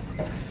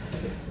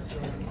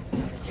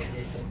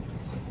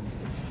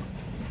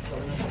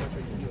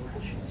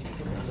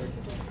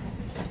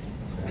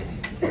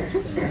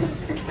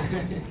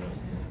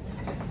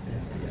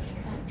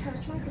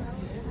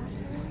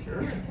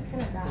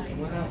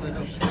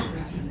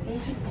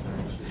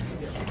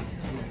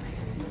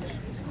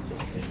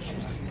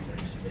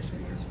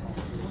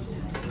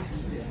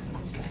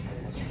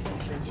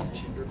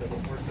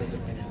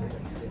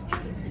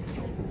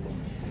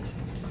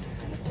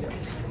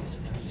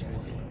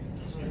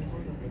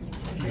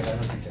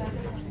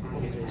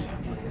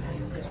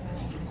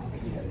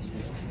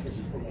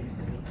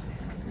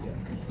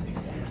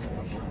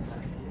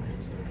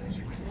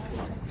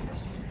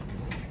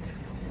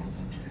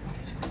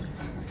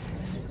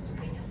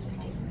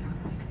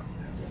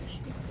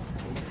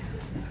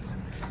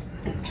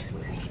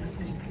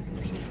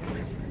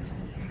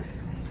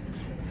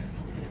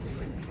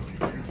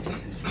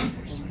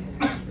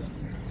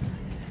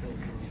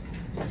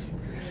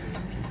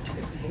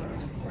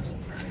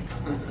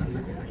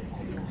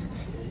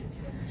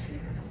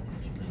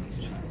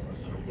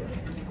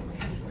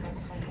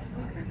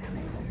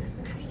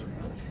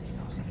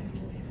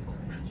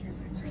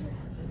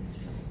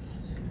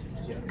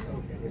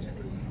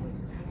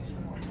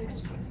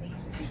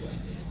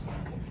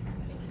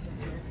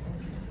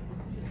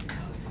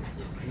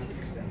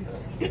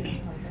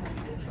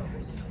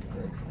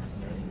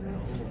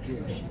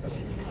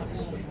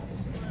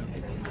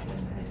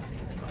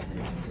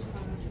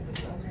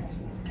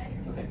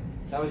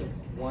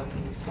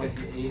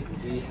 1:28.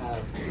 We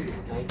have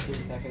 19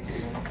 seconds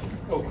remaining.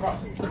 Oh,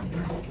 cross.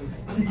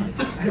 I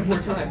have more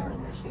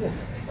time.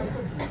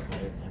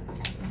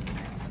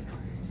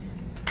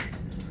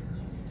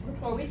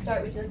 Before we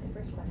start, would you like the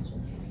first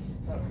question?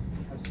 Oh,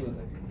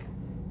 absolutely.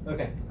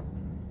 Okay.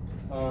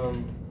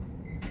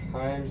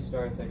 Time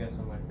starts, I guess,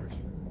 on my first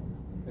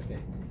one. Okay.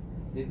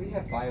 Did we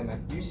have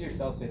biometrics? You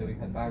yourself say that we've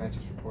had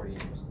biometrics for 40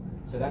 years.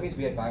 So that means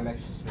we had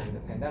biometrics during the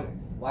pandemic.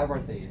 Why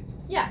weren't they used?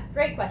 Yeah,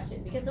 great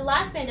question. Because the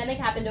last pandemic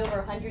happened over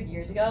 100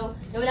 years ago.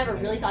 No one ever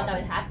really thought that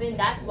would happen.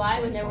 That's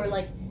why when there were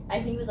like,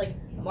 I think it was like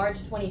March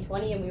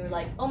 2020, and we were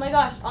like, oh my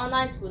gosh,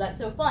 online school, that's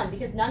so fun,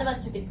 because none of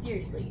us took it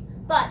seriously.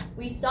 But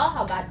we saw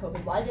how bad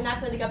COVID was, and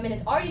that's why the government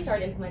has already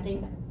started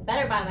implementing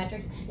better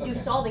biometrics into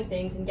solving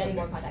things and getting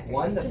more contact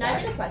tracing. Can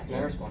I get a question? Can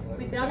I respond to that?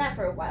 We've been on that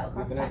for a while.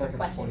 We've been on that for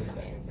 20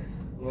 seconds.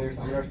 I'm going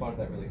to respond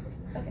to that really quick.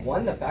 Okay.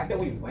 One, the fact that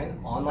we went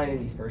online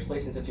in the first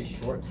place in such a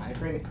short time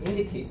frame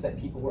indicates that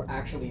people were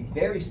actually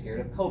very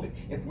scared of COVID.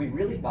 If we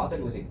really thought that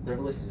it was a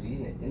frivolous disease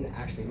and it didn't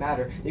actually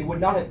matter, they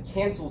would not have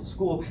canceled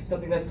school,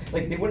 something that's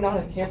like, they would not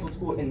have canceled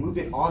school and moved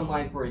it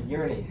online for a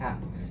year and a half.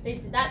 They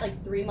did that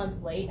like 3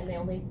 months late, and they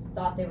only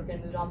thought they were going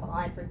to move it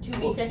online for 2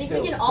 weeks. Well, I think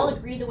we can all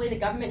agree the way the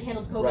government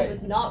handled COVID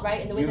was not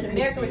right, and the way that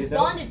America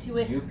responded to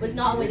it was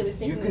not the way that was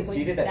thinking it was going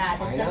to be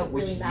bad. It doesn't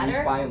really matter.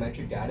 Used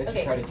biometric data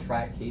to try to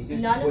track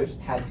cases, which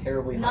had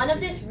terribly none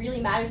of this really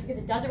matters because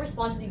it doesn't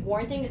respond to the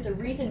warranting that the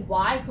reason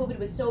why COVID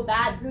was so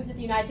bad proves that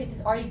the United States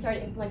has already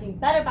started implementing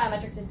better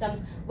biometric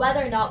systems,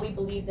 whether or not we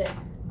believe that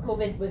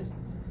COVID was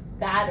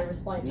bad or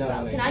responded too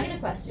well. Can I get a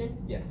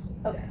question? Yes.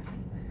 Okay.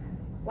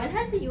 When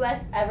has the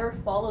U.S. ever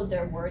followed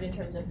their word in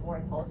terms of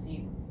foreign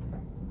policy?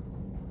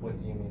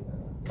 What do you mean by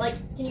that?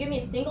 Like, can you give me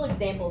a single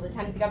example of the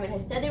time that the government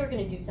has said they were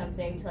going to do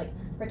something to, like,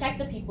 protect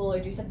the people or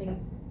do something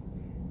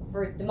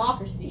for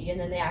democracy, and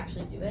then they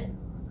actually do it?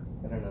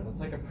 I don't know. That's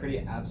like a pretty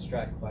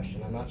abstract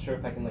question. I'm not sure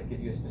if I can like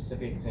give you a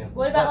specific example.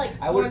 What about like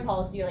foreign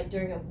policy or like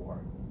during a war?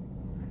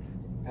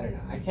 I don't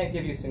know. I can't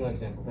give you a single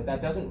example, but that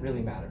doesn't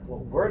really matter. What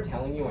we're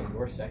telling you on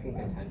your second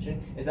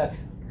contention is that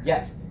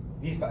yes,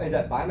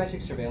 that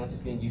biometric surveillance is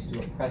being used to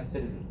oppress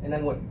citizens. And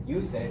then what you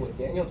say, what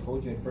Daniel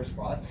told you in first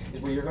cross,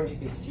 is where you're going to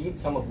concede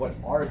some of what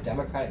our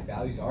democratic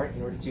values are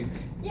in order to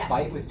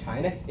fight with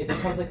China. It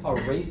becomes like a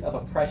race of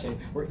oppression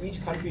where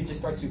each country just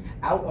starts to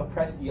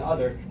out-oppress the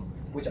other,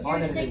 which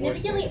you're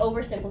significantly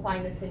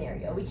oversimplifying the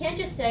scenario. We can't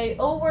just say,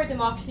 oh, we're a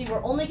democracy,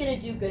 we're only going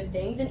to do good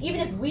things, and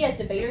even if we as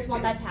debaters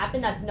want that to happen,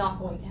 that's not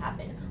going to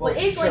happen. Well,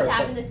 what is going to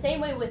happen the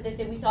same way with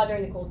that we saw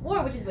during the Cold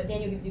War, which is what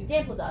Daniel gives you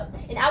examples of.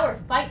 In our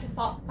fight to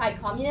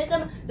fight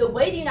communism, the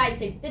way the United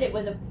States did it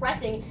was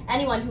oppressing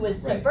anyone who was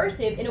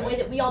subversive in a way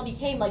that we all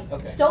became like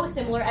so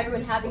similar,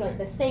 everyone having like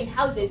the same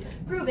houses,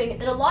 proving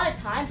that a lot of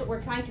times what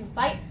we're trying to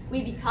fight,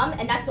 we become,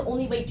 and that's the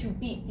only way to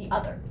beat the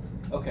other.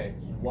 Okay.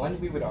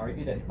 One, we would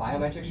argue that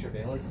biometric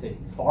surveillance is a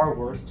far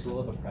worse tool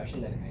of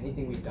oppression than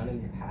anything we've done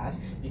in the past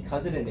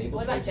because it enables...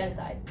 What about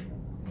genocide?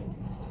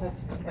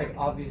 That's, like,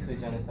 obviously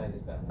genocide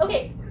is bad.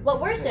 Okay,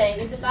 what we're saying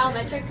is that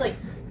biometrics, like,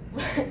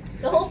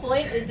 the whole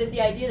point is that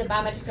the idea that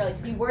biometrics are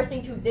like the worst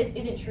thing to exist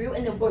isn't true,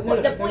 and the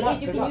point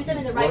is you can use them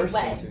in the right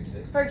way.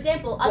 For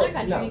example, other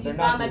countries use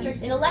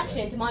biometrics in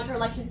election to monitor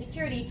election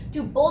security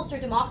to bolster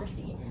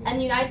democracy, and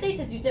the United States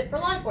has used it for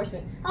law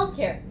enforcement,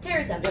 healthcare,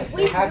 terrorism. Yes,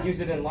 we have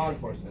used it in law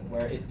enforcement,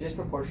 where it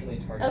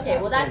disproportionately targets. Okay,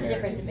 well that's a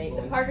different debate.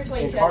 The Parker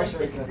 22 evidence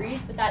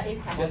disagrees, but that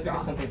is kind of just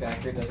because something's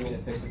accurate doesn't mean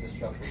it fixes the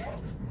structural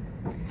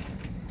problem.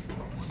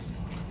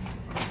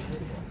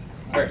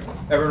 All right,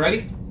 everyone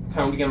ready?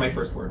 Time to begin my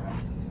first word.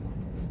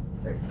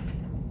 Great.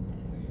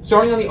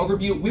 Starting on the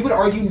overview, we would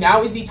argue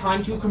now is the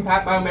time to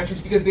combat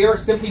biometrics because they are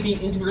simply being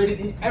integrated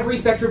in every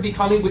sector of the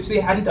economy, which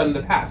they hadn't done in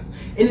the past.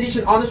 In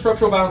addition, on the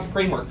structural violence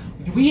framework,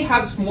 we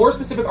have more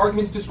specific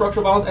arguments to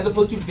structural violence as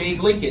opposed to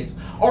vague Lincolns.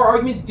 Our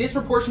arguments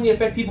disproportionately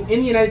affect people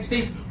in the United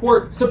States who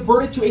are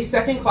subverted to a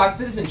second-class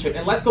citizenship,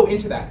 and let's go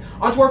into that.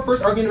 On to our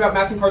first argument about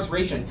mass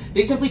incarceration.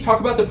 They simply talk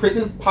about the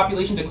prison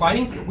population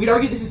declining. We'd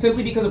argue this is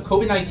simply because of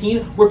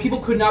COVID-19, where people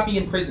could not be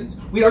in prisons.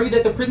 We'd argue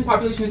that the prison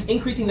population is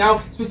increasing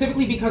now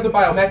specifically because of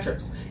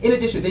biometrics. In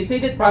addition, they say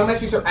that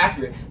biometrics are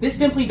accurate. This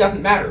simply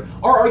doesn't matter.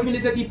 Our argument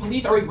is that the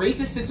police are a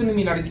racist system in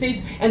the United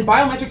States, and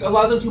biometrics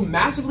allows them to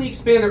massively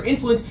expand their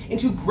influence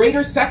into greater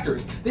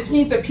sectors. This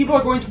means that people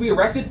are going to be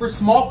arrested for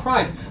small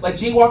crimes like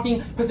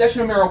jaywalking, possession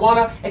of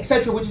marijuana,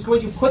 etc., which is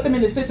going to put them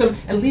in the system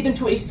and lead them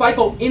to a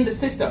cycle in the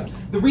system.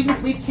 The reason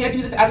police can't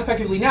do this as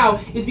effectively now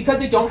is because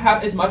they don't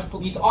have as much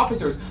police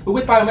officers. But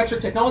with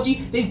biometric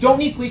technology, they don't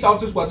need police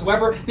officers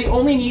whatsoever. They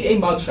only need a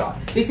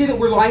mugshot. They say that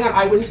relying on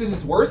eyewitnesses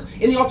is worse.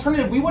 In the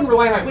alternative, we wouldn't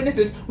rely on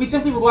eyewitnesses. We'd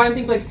simply rely on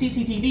things like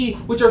CCTV,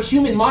 which are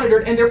human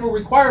monitored and therefore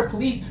require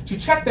police to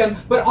check them,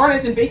 but aren't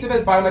as invasive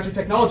as biometric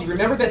technology.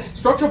 Remember that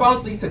structural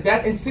violence leads to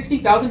death, and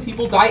 60,000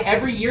 people die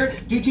every year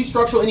due to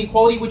structural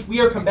inequality, which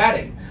we are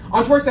combating.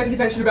 On to our second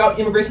contention about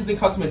immigration and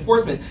customs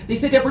enforcement. They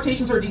say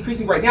deportations are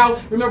decreasing right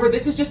now. Remember,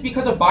 this is just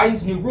because of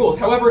Biden's new rules.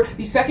 However,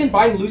 the second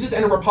Biden loses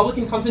and a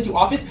Republican comes into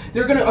office,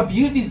 they're going to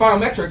abuse these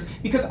biometrics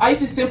because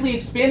ICE is simply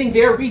expanding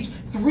their reach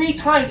 3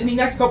 times in the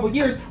next couple of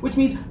years, which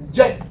means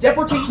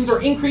deportations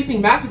are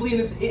increasing massively in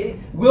this, it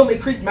will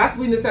increase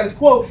massively in the status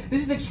quo.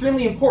 This is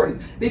extremely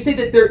important. They say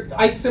that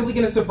ICE is simply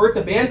going to subvert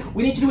the ban.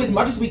 We need to do as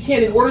much as we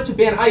can in order to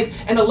ban ICE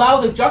and allow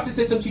the justice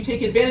system to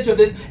take advantage of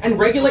this and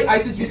regulate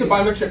ICE's use of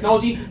biometric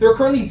technology. There are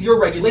currently 0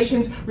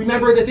 regulations.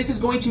 Remember that this is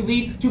going to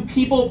lead to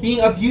people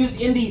being abused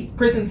in the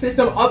prison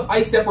system of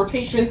ICE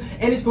deportation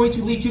and is going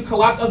to lead to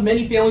collapse of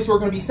many families who are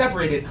going to be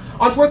separated.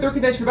 On to our third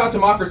contention about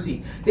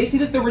democracy. They see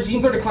that the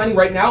regimes are declining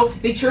right now.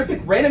 They cherry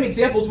pick random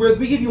examples, whereas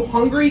we give you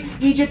Hungary,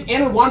 Egypt,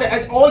 and Rwanda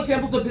as all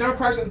examples of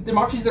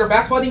democracies that are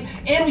backsliding,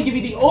 and we give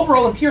you the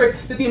overall empiric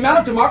that the amount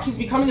of democracies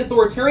becoming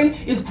authoritarian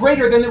is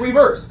greater than the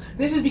reverse.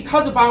 This is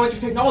because of biometric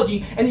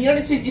technology, and the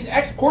United States is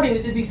exporting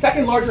this, is the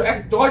second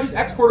largest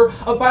exporter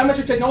of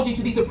biometric technology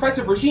to these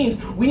oppressive regimes.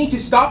 We need to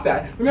stop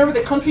that. Remember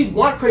that countries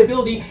want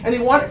credibility, and they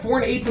want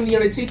foreign aid from the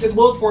United States as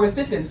well as foreign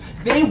assistance.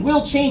 They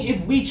will change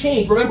if we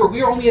change. Remember,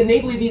 we are only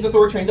enabling these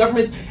authoritarian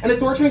governments, and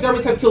authoritarian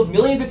governments have killed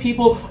millions of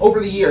people over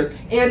the years,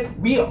 and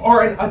we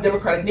are a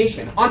democratic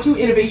nation. Onto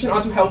innovation,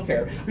 onto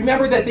healthcare.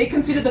 Remember that they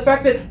consider the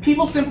fact that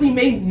people simply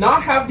may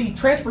not have the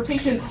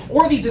transportation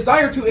or the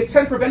desire to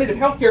attend preventative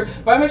healthcare.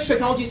 Biometric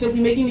technology is simply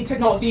making the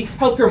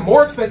healthcare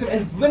more expensive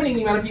and limiting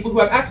the amount of people who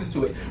have access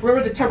to it.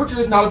 Remember, the temperature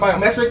is not a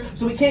biometric,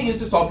 so we can't use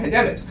to solve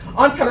pandemics.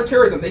 On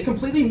counterterrorism, they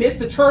completely missed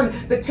the turn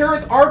that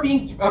terrorists are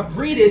being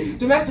breeded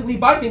domestically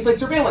by things like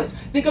surveillance.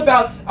 Think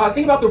about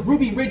the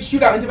Ruby Ridge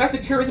shootout and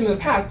domestic terrorism in the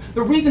past.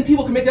 The reason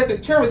people commit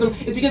domestic terrorism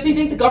is because they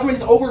think the government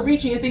is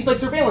overreaching in things like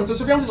surveillance. So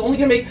surveillance is only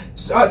going to make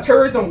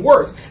terrorism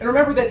worse. And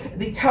remember that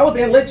the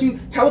Taliban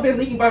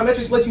leaking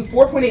biometrics led to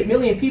 4.8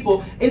 million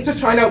people into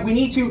China. We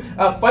need to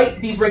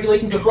fight these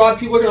regulations abroad.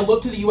 People are going to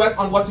look to the U.S.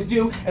 on what to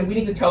do, and we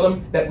need to tell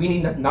them that we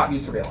need to not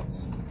use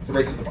surveillance. The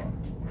race to the bottom.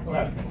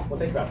 Okay, we'll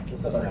take that.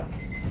 Let's start now.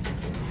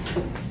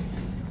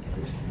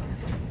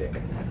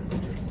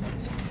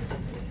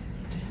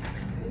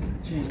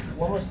 Geez,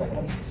 one more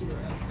second.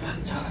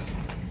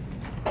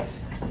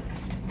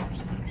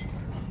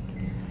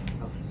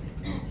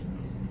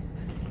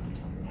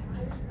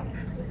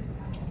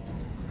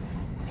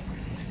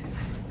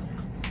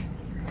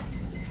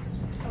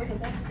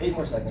 8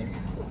 more seconds.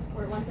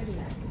 We're at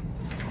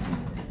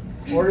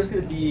 1:39. Order's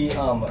going to be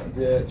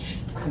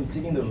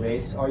conceding the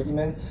race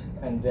argument,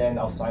 and then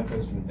I'll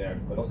signpost from there,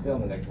 but I'll stay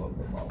on the next one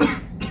for a follow.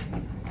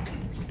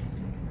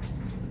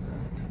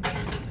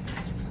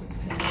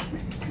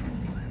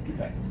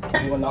 Okay.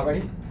 Anyone not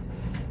ready?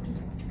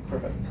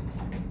 Perfect.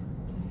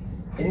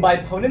 In my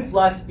opponent's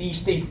last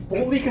speech, they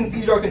fully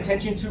conceded our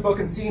contention to about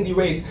conceding the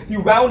race. The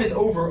round is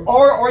over.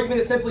 Our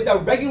argument is simply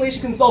that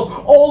regulation can solve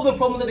all the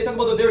problems that they talk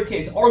about in their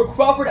case. Our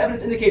Crawford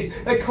evidence indicates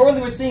that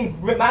currently we're seeing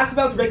massive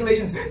amounts of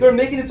regulations that are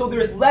making it so there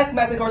is less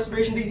mass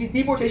incarceration, these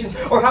deportations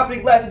are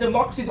happening less, and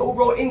democracy is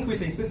overall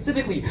increasing.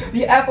 Specifically,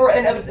 the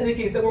FRN evidence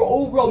indicates that we're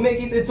overall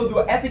making it so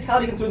the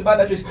ethicality concerns of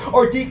biometrics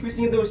are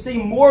decreasing, and they're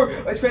seeing more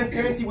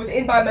transparency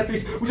within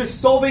biometrics, which is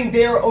solving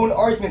their own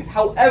arguments.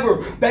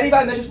 However, many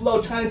biometrics will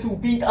allow China to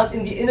beat us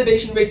in the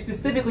innovation race,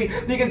 specifically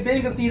because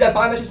they can see that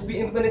biometrics will be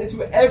implemented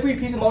into every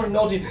piece of modern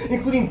technology,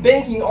 including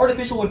banking,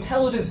 artificial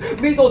intelligence,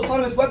 lethal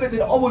autonomous weapons,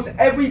 and almost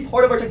every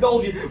part of our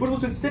technology, which will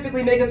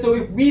specifically make it so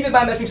if we have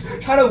biometrics,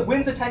 China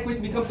wins the tech race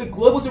and becomes a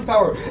global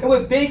superpower. And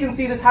what they can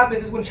see this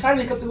happens is when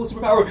China becomes a global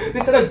superpower, they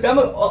set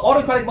a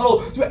autocratic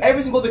model to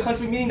every single other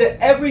country, meaning that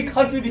every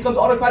country becomes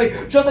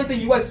autocratic, just like the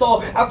US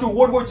saw after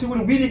World War II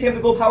when we became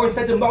the global power and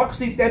set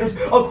democracy standards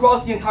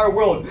across the entire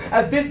world.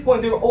 At this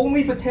point, their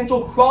only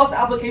potential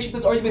cross-application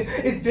of this argument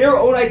is their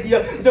own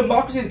idea that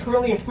democracy is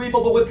currently in free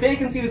fall, but what they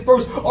can see is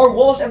first, our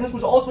Walsh evidence,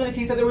 which also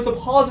indicates that there is a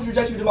positive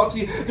trajectory of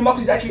democracy.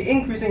 Democracy is actually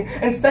increasing,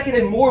 and second,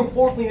 and more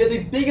importantly, that the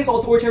biggest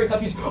authoritarian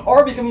countries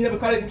are becoming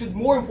democratic, which is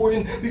more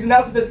important because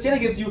analysis that Siena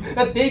gives you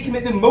that they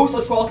commit the most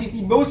atrocities,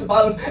 the most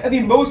violence, and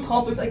the most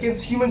conflicts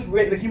against the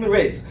human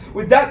race.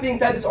 With that being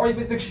said, this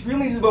argument is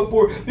extremely easy to vote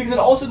for because it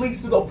also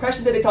leads to the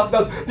oppression that they talk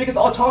about, because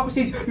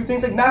autocracies do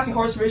things like mass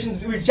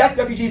incarcerations, reject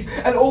refugees,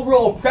 and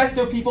overall oppress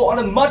their people on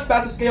a much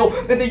massive scale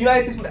than the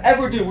United States would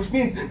ever do, which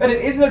means that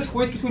it isn't a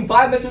choice between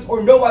biometrics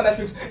or no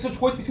biometrics, it's a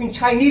choice between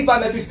Chinese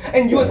biometrics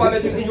and US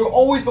biometrics, and you're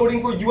always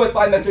voting for US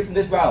biometrics in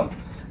this round.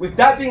 With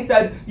that being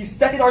said, the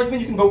second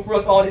argument you can vote for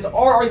us on is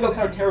our argument about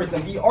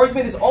counterterrorism. The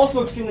argument is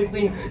also extremely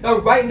clean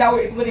that right now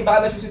we're implementing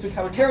biometrics into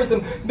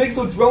counterterrorism to make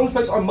so drone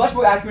strikes are much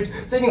more accurate,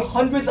 saving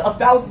hundreds of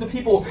thousands of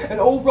people, and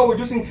overall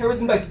reducing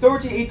terrorism by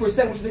 38%,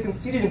 which is a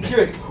conceded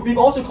empiric. We've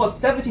also caught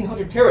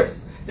 1,700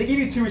 terrorists. They give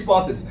you two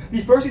responses.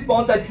 The first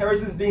response is that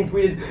terrorism is being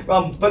breeded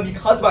but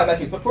because of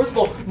biometrics. But first of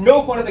all,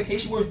 no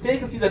quantification, where they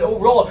can see that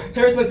overall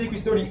terrorism has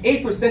decreased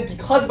 38%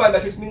 because of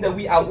biometrics, meaning that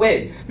we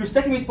outweigh. Their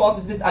second response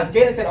is this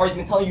Afghanistan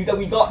argument telling you that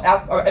we got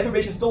our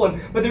information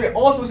stolen, but there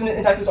also isn't an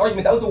impact to this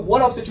argument. That was a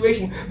one-off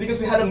situation because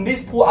we had a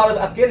mispull out of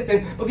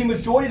Afghanistan, but the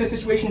majority of the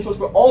situation shows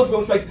for all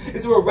drone strikes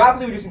is that we're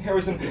rapidly reducing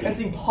terrorism and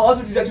seeing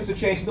positive trajectories of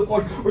change to the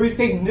point where we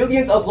save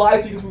millions of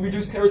lives because we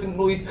reduce terrorism in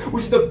the Middle East,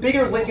 which is the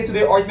bigger link into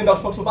their argument about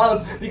structural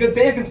violence, because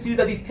they have conceded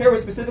that these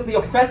terrorists specifically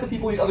oppress the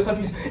people of these other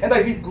countries and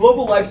that these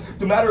global lives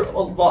do matter a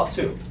lot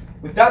too.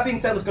 With that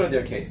being said, let's go to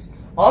their case.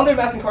 on their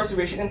mass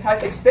incarceration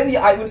impact, extend the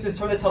eyewitnesses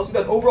term that tells you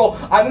that overall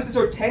eyewitnesses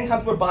are 10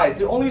 times more biased.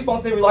 Their only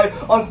response, they rely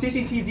on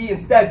CCTV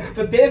instead,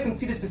 but they have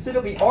conceded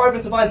specifically our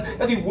evidence finds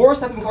that the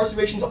worst type of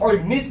incarcerations are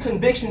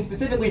misconvictions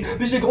specifically,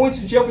 because you're going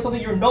to jail for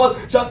something you're not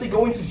justly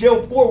going to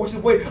jail for, which is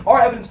what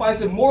our evidence finds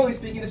that morally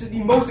speaking, this is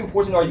the most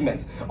important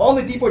argument. On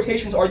the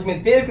deportations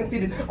argument, they have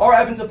conceded our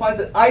evidence finds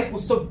that ICE will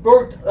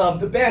subvert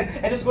the ban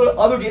and just go to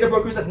other data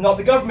brokers that's not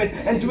the government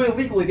and do it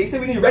illegally. They say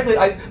we need to regulate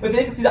ICE, but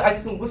they concede that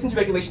ICE doesn't listen to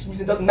regulations, which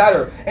it doesn't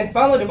matter. And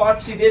finally,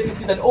 democracy, they have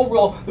conceded that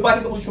overall the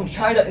black people is from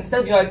China instead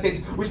of the United States,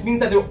 which means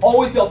that there will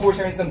always be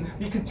authoritarianism.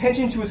 The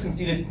contention to is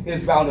conceded, it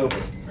is round over.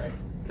 Right.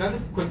 Can I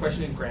have a quick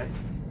question in Grant?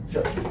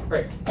 Sure.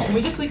 Right. Can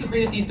we just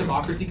agree that these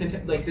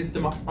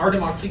our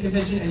democracy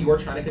contention and your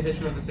China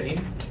contention are the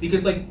same?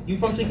 Because you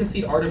functionally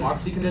concede our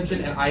democracy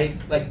contention, and I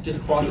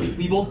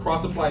we both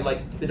cross apply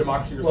the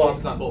democracy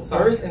responses on both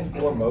sides. First and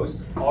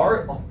foremost,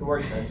 our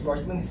authoritarianism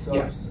argument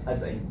serves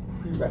as a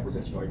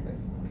prerequisite to your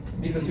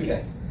argument. These are two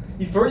things.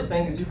 The first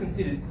thing is you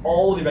conceded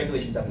all the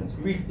regulations evidence.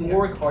 We read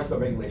 4 cards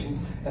about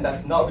regulations, and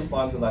that's not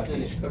responding to the last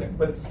speech. Okay.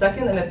 But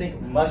second, and I think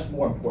much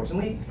more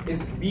importantly,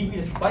 is we read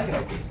a spike in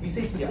our case. We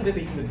say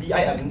specifically from the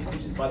VI evidence,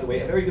 which is, by the way,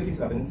 a very good piece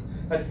of evidence,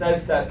 that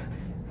says that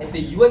if the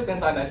US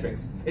bans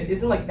biometrics, it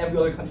isn't like every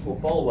other country will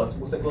follow us,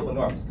 will set global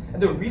norms.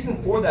 And the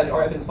reason for that is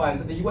our evidence finds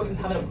that the US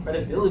doesn't have enough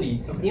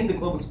credibility in the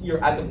global sphere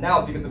as of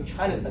now because of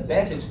China's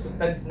advantage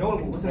that no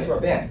one will listen to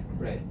our ban.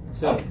 Right.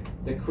 So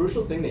the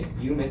crucial thing that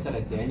you missed out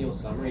of Daniel's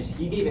summary is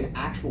he gave an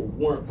actual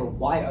warrant for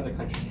why other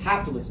countries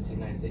have to listen to the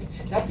United States.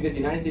 That's because the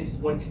United States is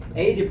one,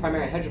 A, the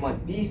primary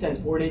hegemon, B, sends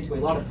foreign aid to a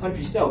lot of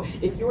countries. So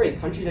if you're a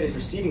country that is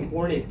receiving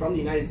foreign aid from the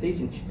United States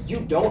and you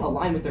don't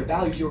align with their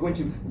values, you're going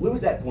to lose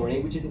that foreign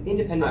aid, which is an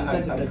independent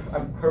incentive.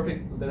 That's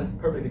a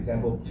perfect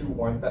example of 2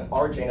 warrants that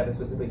our JNF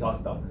specifically talks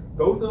about.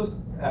 Both those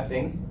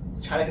things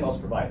China can also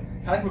provide.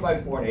 China can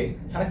provide foreign aid,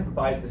 China can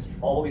provide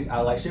all these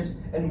allyships,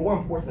 and more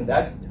important than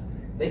that,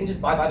 they can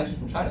just buy biometrics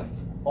from China.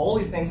 All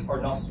these things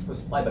are not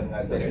supplied by the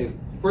United States. Okay.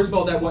 First of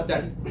all, that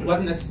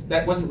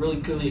wasn't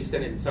really clearly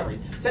extended in summary.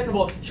 Second of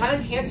all,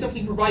 China can't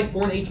simply provide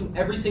foreign aid to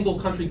every single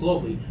country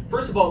globally.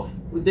 First of all,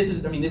 this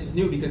is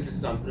new because this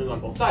is new on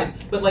both sides.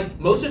 But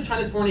most of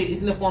China's foreign aid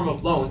is in the form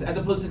of loans, as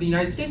opposed to the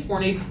United States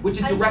foreign aid, which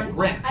is direct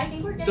grants. I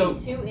think we're getting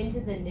too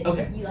into the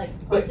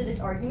nitpicky parts of this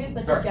argument.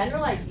 But the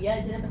general idea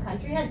is that if a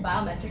country has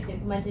biometrics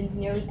implemented into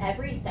nearly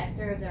every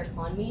sector of their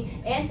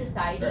economy and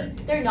society,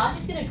 they're not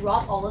just going to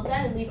drop all of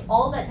them and leave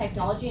all of that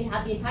technology and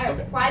have the entire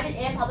private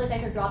and public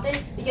sector drop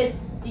it because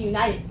the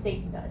United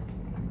States does.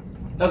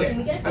 Okay. Can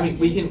we get a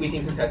question? we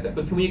can contest that,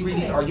 but can we agree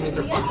these arguments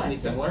are functionally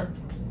similar?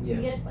 Yeah.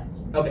 Can we get a question?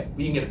 Okay,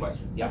 we can get a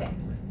question. Yeah. Okay.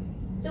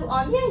 So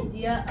on the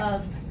idea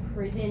of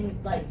prison,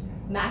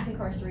 mass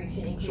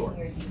incarceration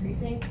increasing or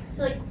decreasing,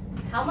 so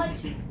how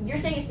much, you're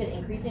saying it's been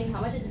increasing,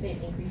 how much has it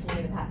been increasing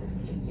in the past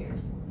few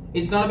years?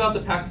 It's not about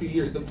the past few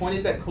years. The point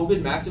is that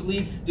COVID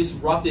massively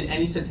disrupted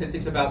any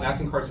statistics about mass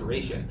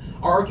incarceration.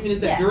 Our argument is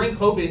that during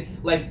COVID,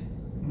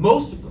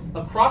 most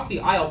across the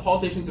aisle,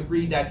 politicians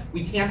agreed that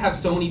we can't have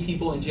so many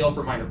people in jail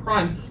for minor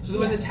crimes, so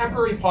there was a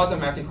temporary pause on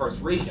mass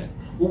incarceration.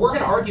 What we're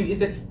going to argue is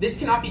that this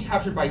cannot be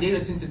captured by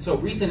data since it's so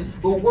recent,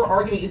 but what we're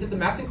arguing is that the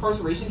mass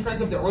incarceration trends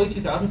of the early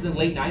 2000s and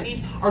late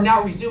 90s are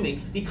now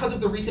resuming because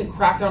of the recent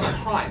crackdown on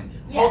crime.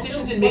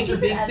 Politicians in major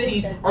big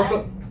cities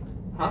are...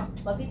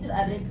 What piece of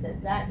evidence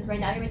says that? Because right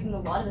now you're making a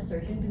lot of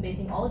assertions and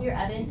basing all of your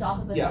evidence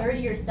off of a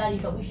 30-year study,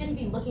 but we shouldn't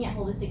be looking at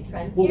holistic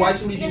trends here. Well, why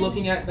shouldn't we be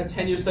looking at a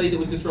 10-year study that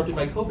was disrupted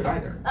by COVID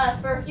either?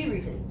 For a few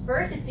reasons.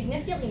 First, it's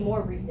significantly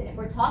more recent. If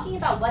we're talking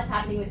about what's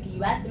happening with the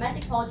U.S.,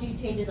 domestic policy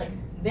changes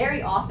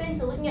very often,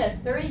 so looking at a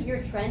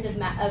 30-year trend of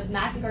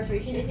mass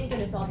incarceration isn't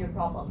going to solve your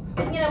problem.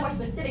 Looking at a more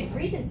specific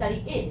recent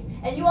study is.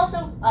 And you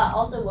also,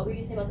 what were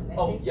you saying about the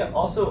Oh, yeah,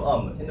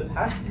 also, in the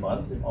past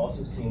month, we've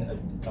also seen a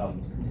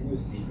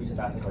continuous decrease in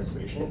mass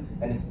incarceration,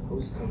 and it's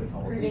post-COVID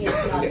policy.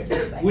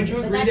 Would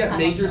you agree that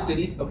major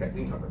cities... Okay,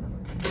 we can talk about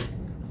that.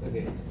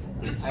 Okay.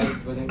 I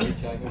wasn't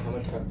good checking how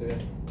much prep do we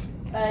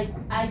have?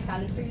 I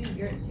counted for you,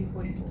 you're at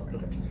 244.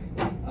 Okay.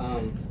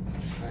 Alright,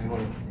 hold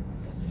on.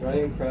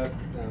 Running prep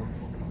now.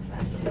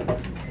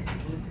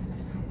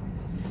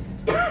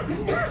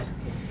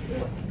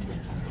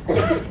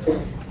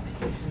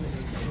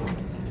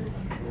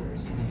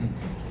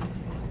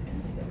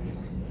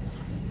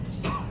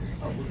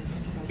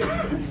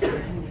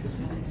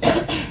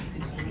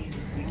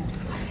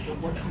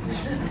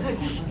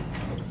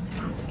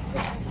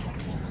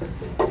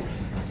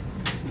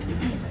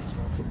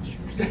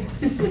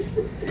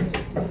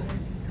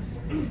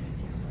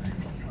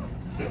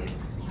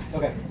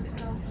 Okay.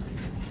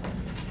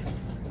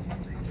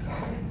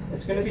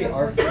 It's going to be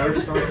our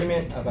first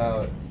argument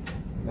about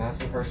mass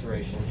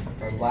incarceration,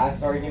 our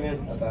last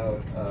argument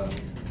about,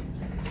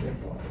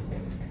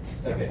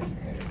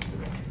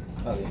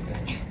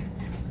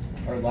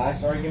 our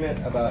last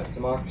argument about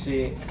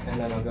democracy, and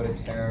then I'll go to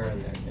terror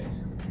and their case.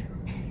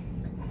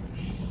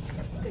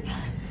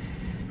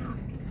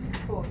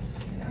 Cool.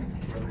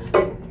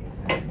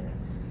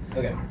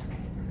 Okay.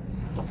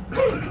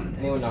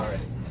 Anyone not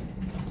ready?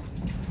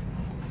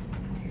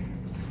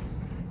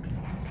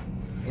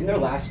 their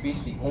last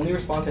speech, the only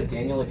response that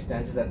Daniel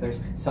extends is that there's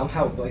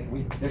somehow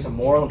there's a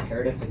moral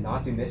imperative to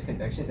not do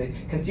misconvictions. They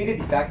conceded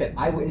the fact that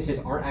eyewitnesses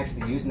aren't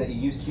actually used and that you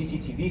use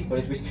CCTV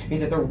footage, which means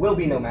that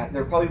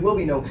there probably will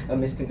be no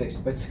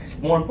misconvictions.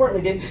 But more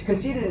importantly, they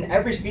conceded in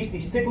every speech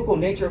the cyclical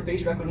nature of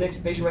facial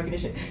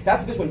recognition.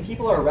 That's because when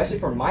people are arrested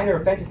for minor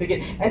offenses, they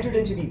get entered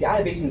into the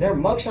database and their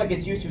mugshot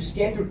gets used to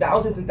scan through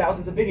thousands and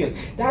thousands of videos.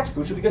 That's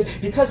crucial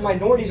because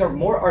minorities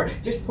are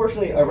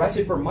disproportionately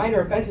arrested for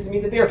minor offenses. It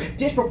means that they are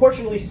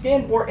disproportionately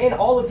scanned for in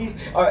all of these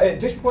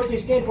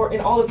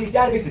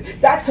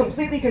databases. That's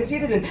completely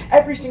conceded in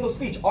every single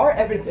speech. Our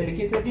evidence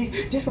indicates that these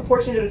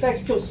disproportionate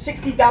effects kill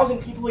 60,000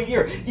 people a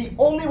year. The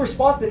only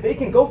response that they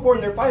can go for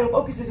in their final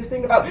focus is this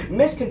thing about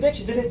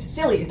misconvictions, and it's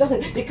silly.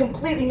 It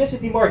completely misses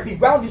the mark. The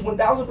round is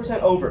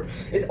 1,000% over.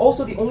 It's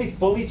also the only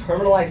fully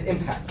terminalized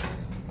impact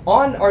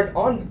on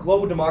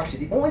global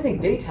democracy. The only thing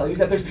they tell you is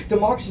that there's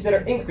democracies that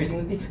are increasing,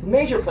 that the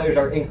major players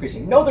are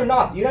increasing. No, they're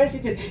not. The United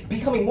States is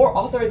becoming more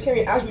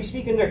authoritarian as we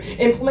speak, and they're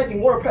implementing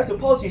more oppressive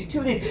policies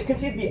too. They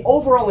concede the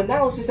overall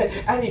analysis that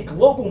at a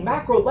global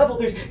macro level,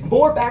 there's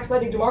more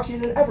backsliding democracies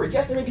than ever.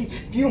 Yes, there may be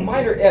few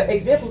minor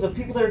examples of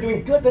people that are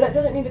doing good, but that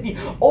doesn't mean that the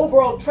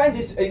overall trend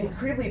is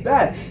incredibly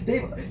bad.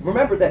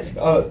 Remember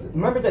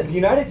that the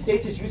United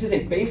States is used as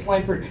a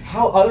baseline for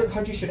how other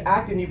countries should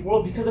act in the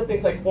world because of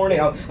things like foreign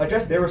aid. I'll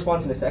address their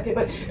response in a second,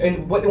 but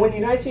when the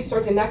United States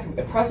starts enacting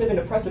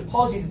oppressive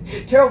policies,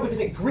 it's terrible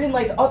because it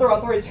greenlights other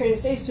authoritarian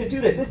states to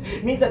do this. This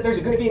means that there's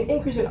going to be an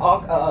increase in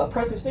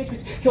oppressive states which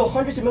kill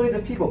hundreds of millions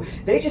of people.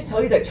 They just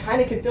tell you that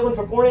China can fill in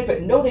for foreign aid,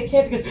 but no, they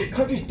can't, because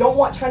countries don't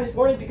want China's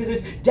foreign aid because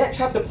there's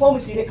debt-trap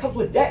diplomacy and it comes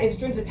with debt and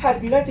strings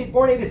attached. The United States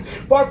foreign aid is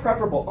far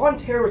preferable. On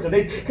terrorism,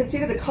 they've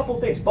conceded a couple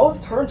things. Both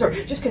terms are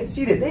just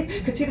conceded.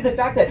 They've conceded the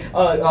fact that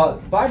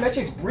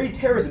biometrics breed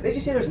terrorism. They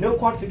just say there's no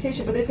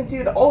quantification, but they've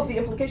conceded all of the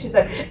implications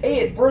that A,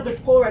 it further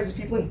polarizes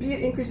people, and B, it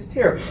increases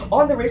terror.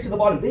 On the race to the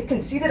bottom, they've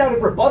conceded out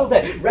of rebuttal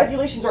that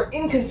regulations are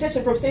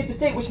inconsistent from state to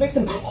state, which makes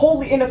them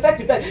wholly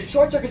ineffective, that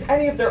short-circuits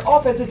any of their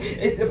offenses.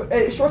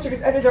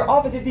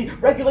 The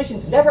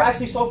regulations never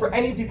actually solve for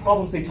any of the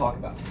problems they talk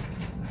about.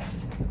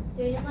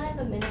 Daniel, I have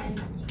a minute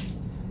and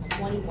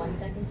 21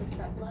 seconds of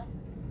prep left.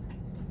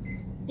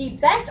 The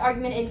best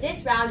argument in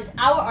this round is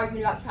our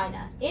argument about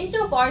China.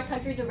 Insofar as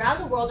countries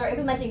around the world are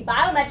implementing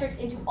biometrics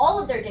into all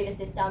of their data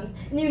systems,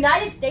 in the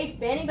United States,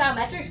 banning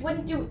biometrics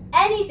wouldn't do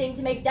anything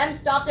to make them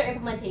stop their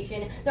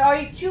implementation. They're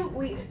already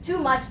too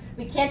much.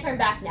 We can't turn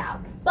back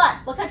now. But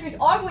what countries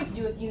are going to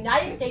do if the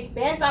United States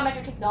bans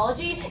biometric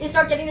technology is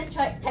start getting this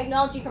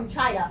technology from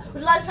China,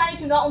 which allows China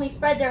to not only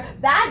spread their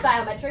bad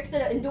biometrics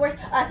that endorse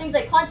things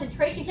like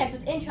concentration camps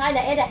within China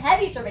and a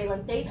heavy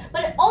surveillance state,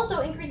 but it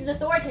also increases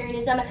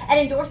authoritarianism and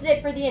endorses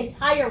it for the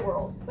entire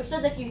world, which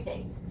does a few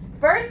things.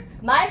 First,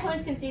 my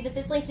opponents concede that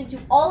this links into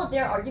all of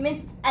their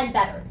arguments and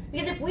better.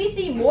 Because if we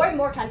see more and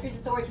more countries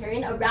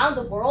authoritarian around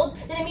the world,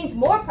 then it means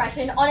more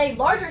oppression on a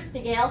larger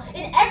scale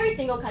in every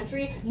single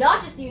country,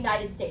 not just the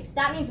United States.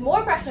 That means more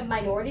oppression of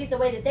minorities, the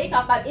way that they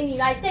talk about in the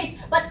United States,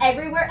 but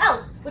everywhere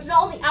else, which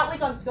not only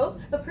outweighs on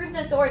scope, but proves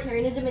that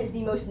authoritarianism is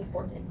the most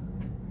important.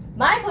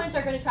 My opponents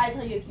are going to try to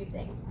tell you a few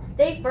things.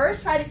 They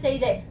first try to say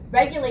that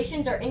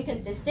regulations are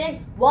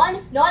inconsistent.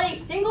 One, not a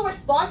single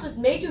response was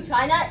made to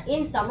China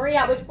in summary,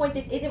 at which point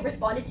this isn't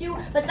responded to.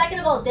 But second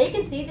of all, they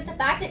concede that the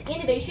fact that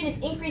innovation is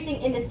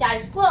increasing in the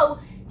status quo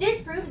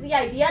disproves the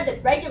idea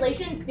that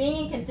regulations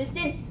being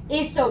inconsistent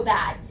is so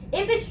bad.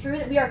 If it's true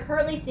that we are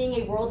currently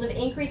seeing a world of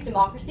increased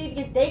democracy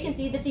because they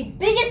concede that the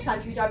biggest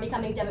countries are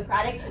becoming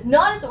democratic,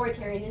 not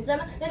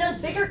authoritarianism, then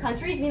those bigger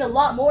countries mean a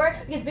lot more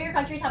because bigger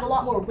countries have a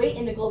lot more weight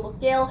in the global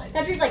scale.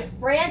 Countries like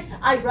France,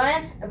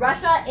 Iran,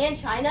 Russia, and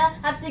China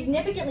have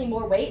significantly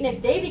more weight, and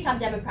if they become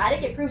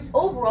democratic, it proves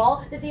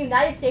overall that the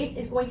United States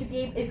is going to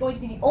be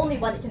the only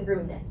one that can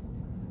ruin this.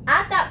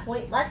 At that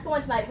point, let's go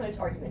on to my opponent's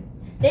arguments.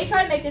 They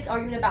try to make this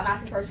argument about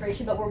mass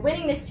incarceration, but we're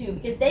winning this too,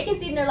 because they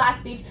concede in their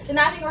last speech that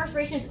mass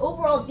incarceration is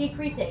overall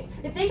decreasing.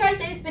 If they try to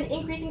say that it's been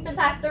increasing for the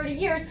past 30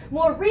 years,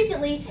 more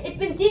recently, it's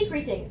been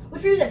decreasing,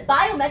 which proves that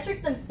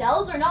biometrics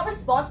themselves are not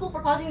responsible for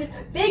causing this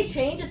big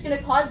change that's going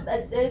to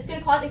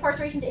cause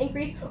incarceration to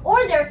increase,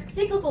 or their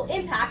cyclical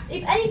impacts.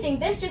 If anything,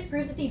 this just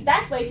proves that the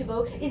best way to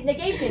vote is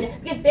negation,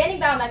 because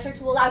banning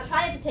biometrics will allow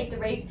China to take the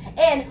race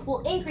and will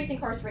increase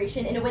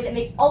incarceration in a way that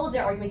makes all of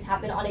their arguments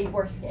happen on a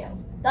worse scale.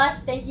 Thus,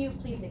 thank you,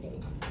 please negate.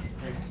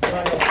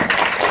 Right.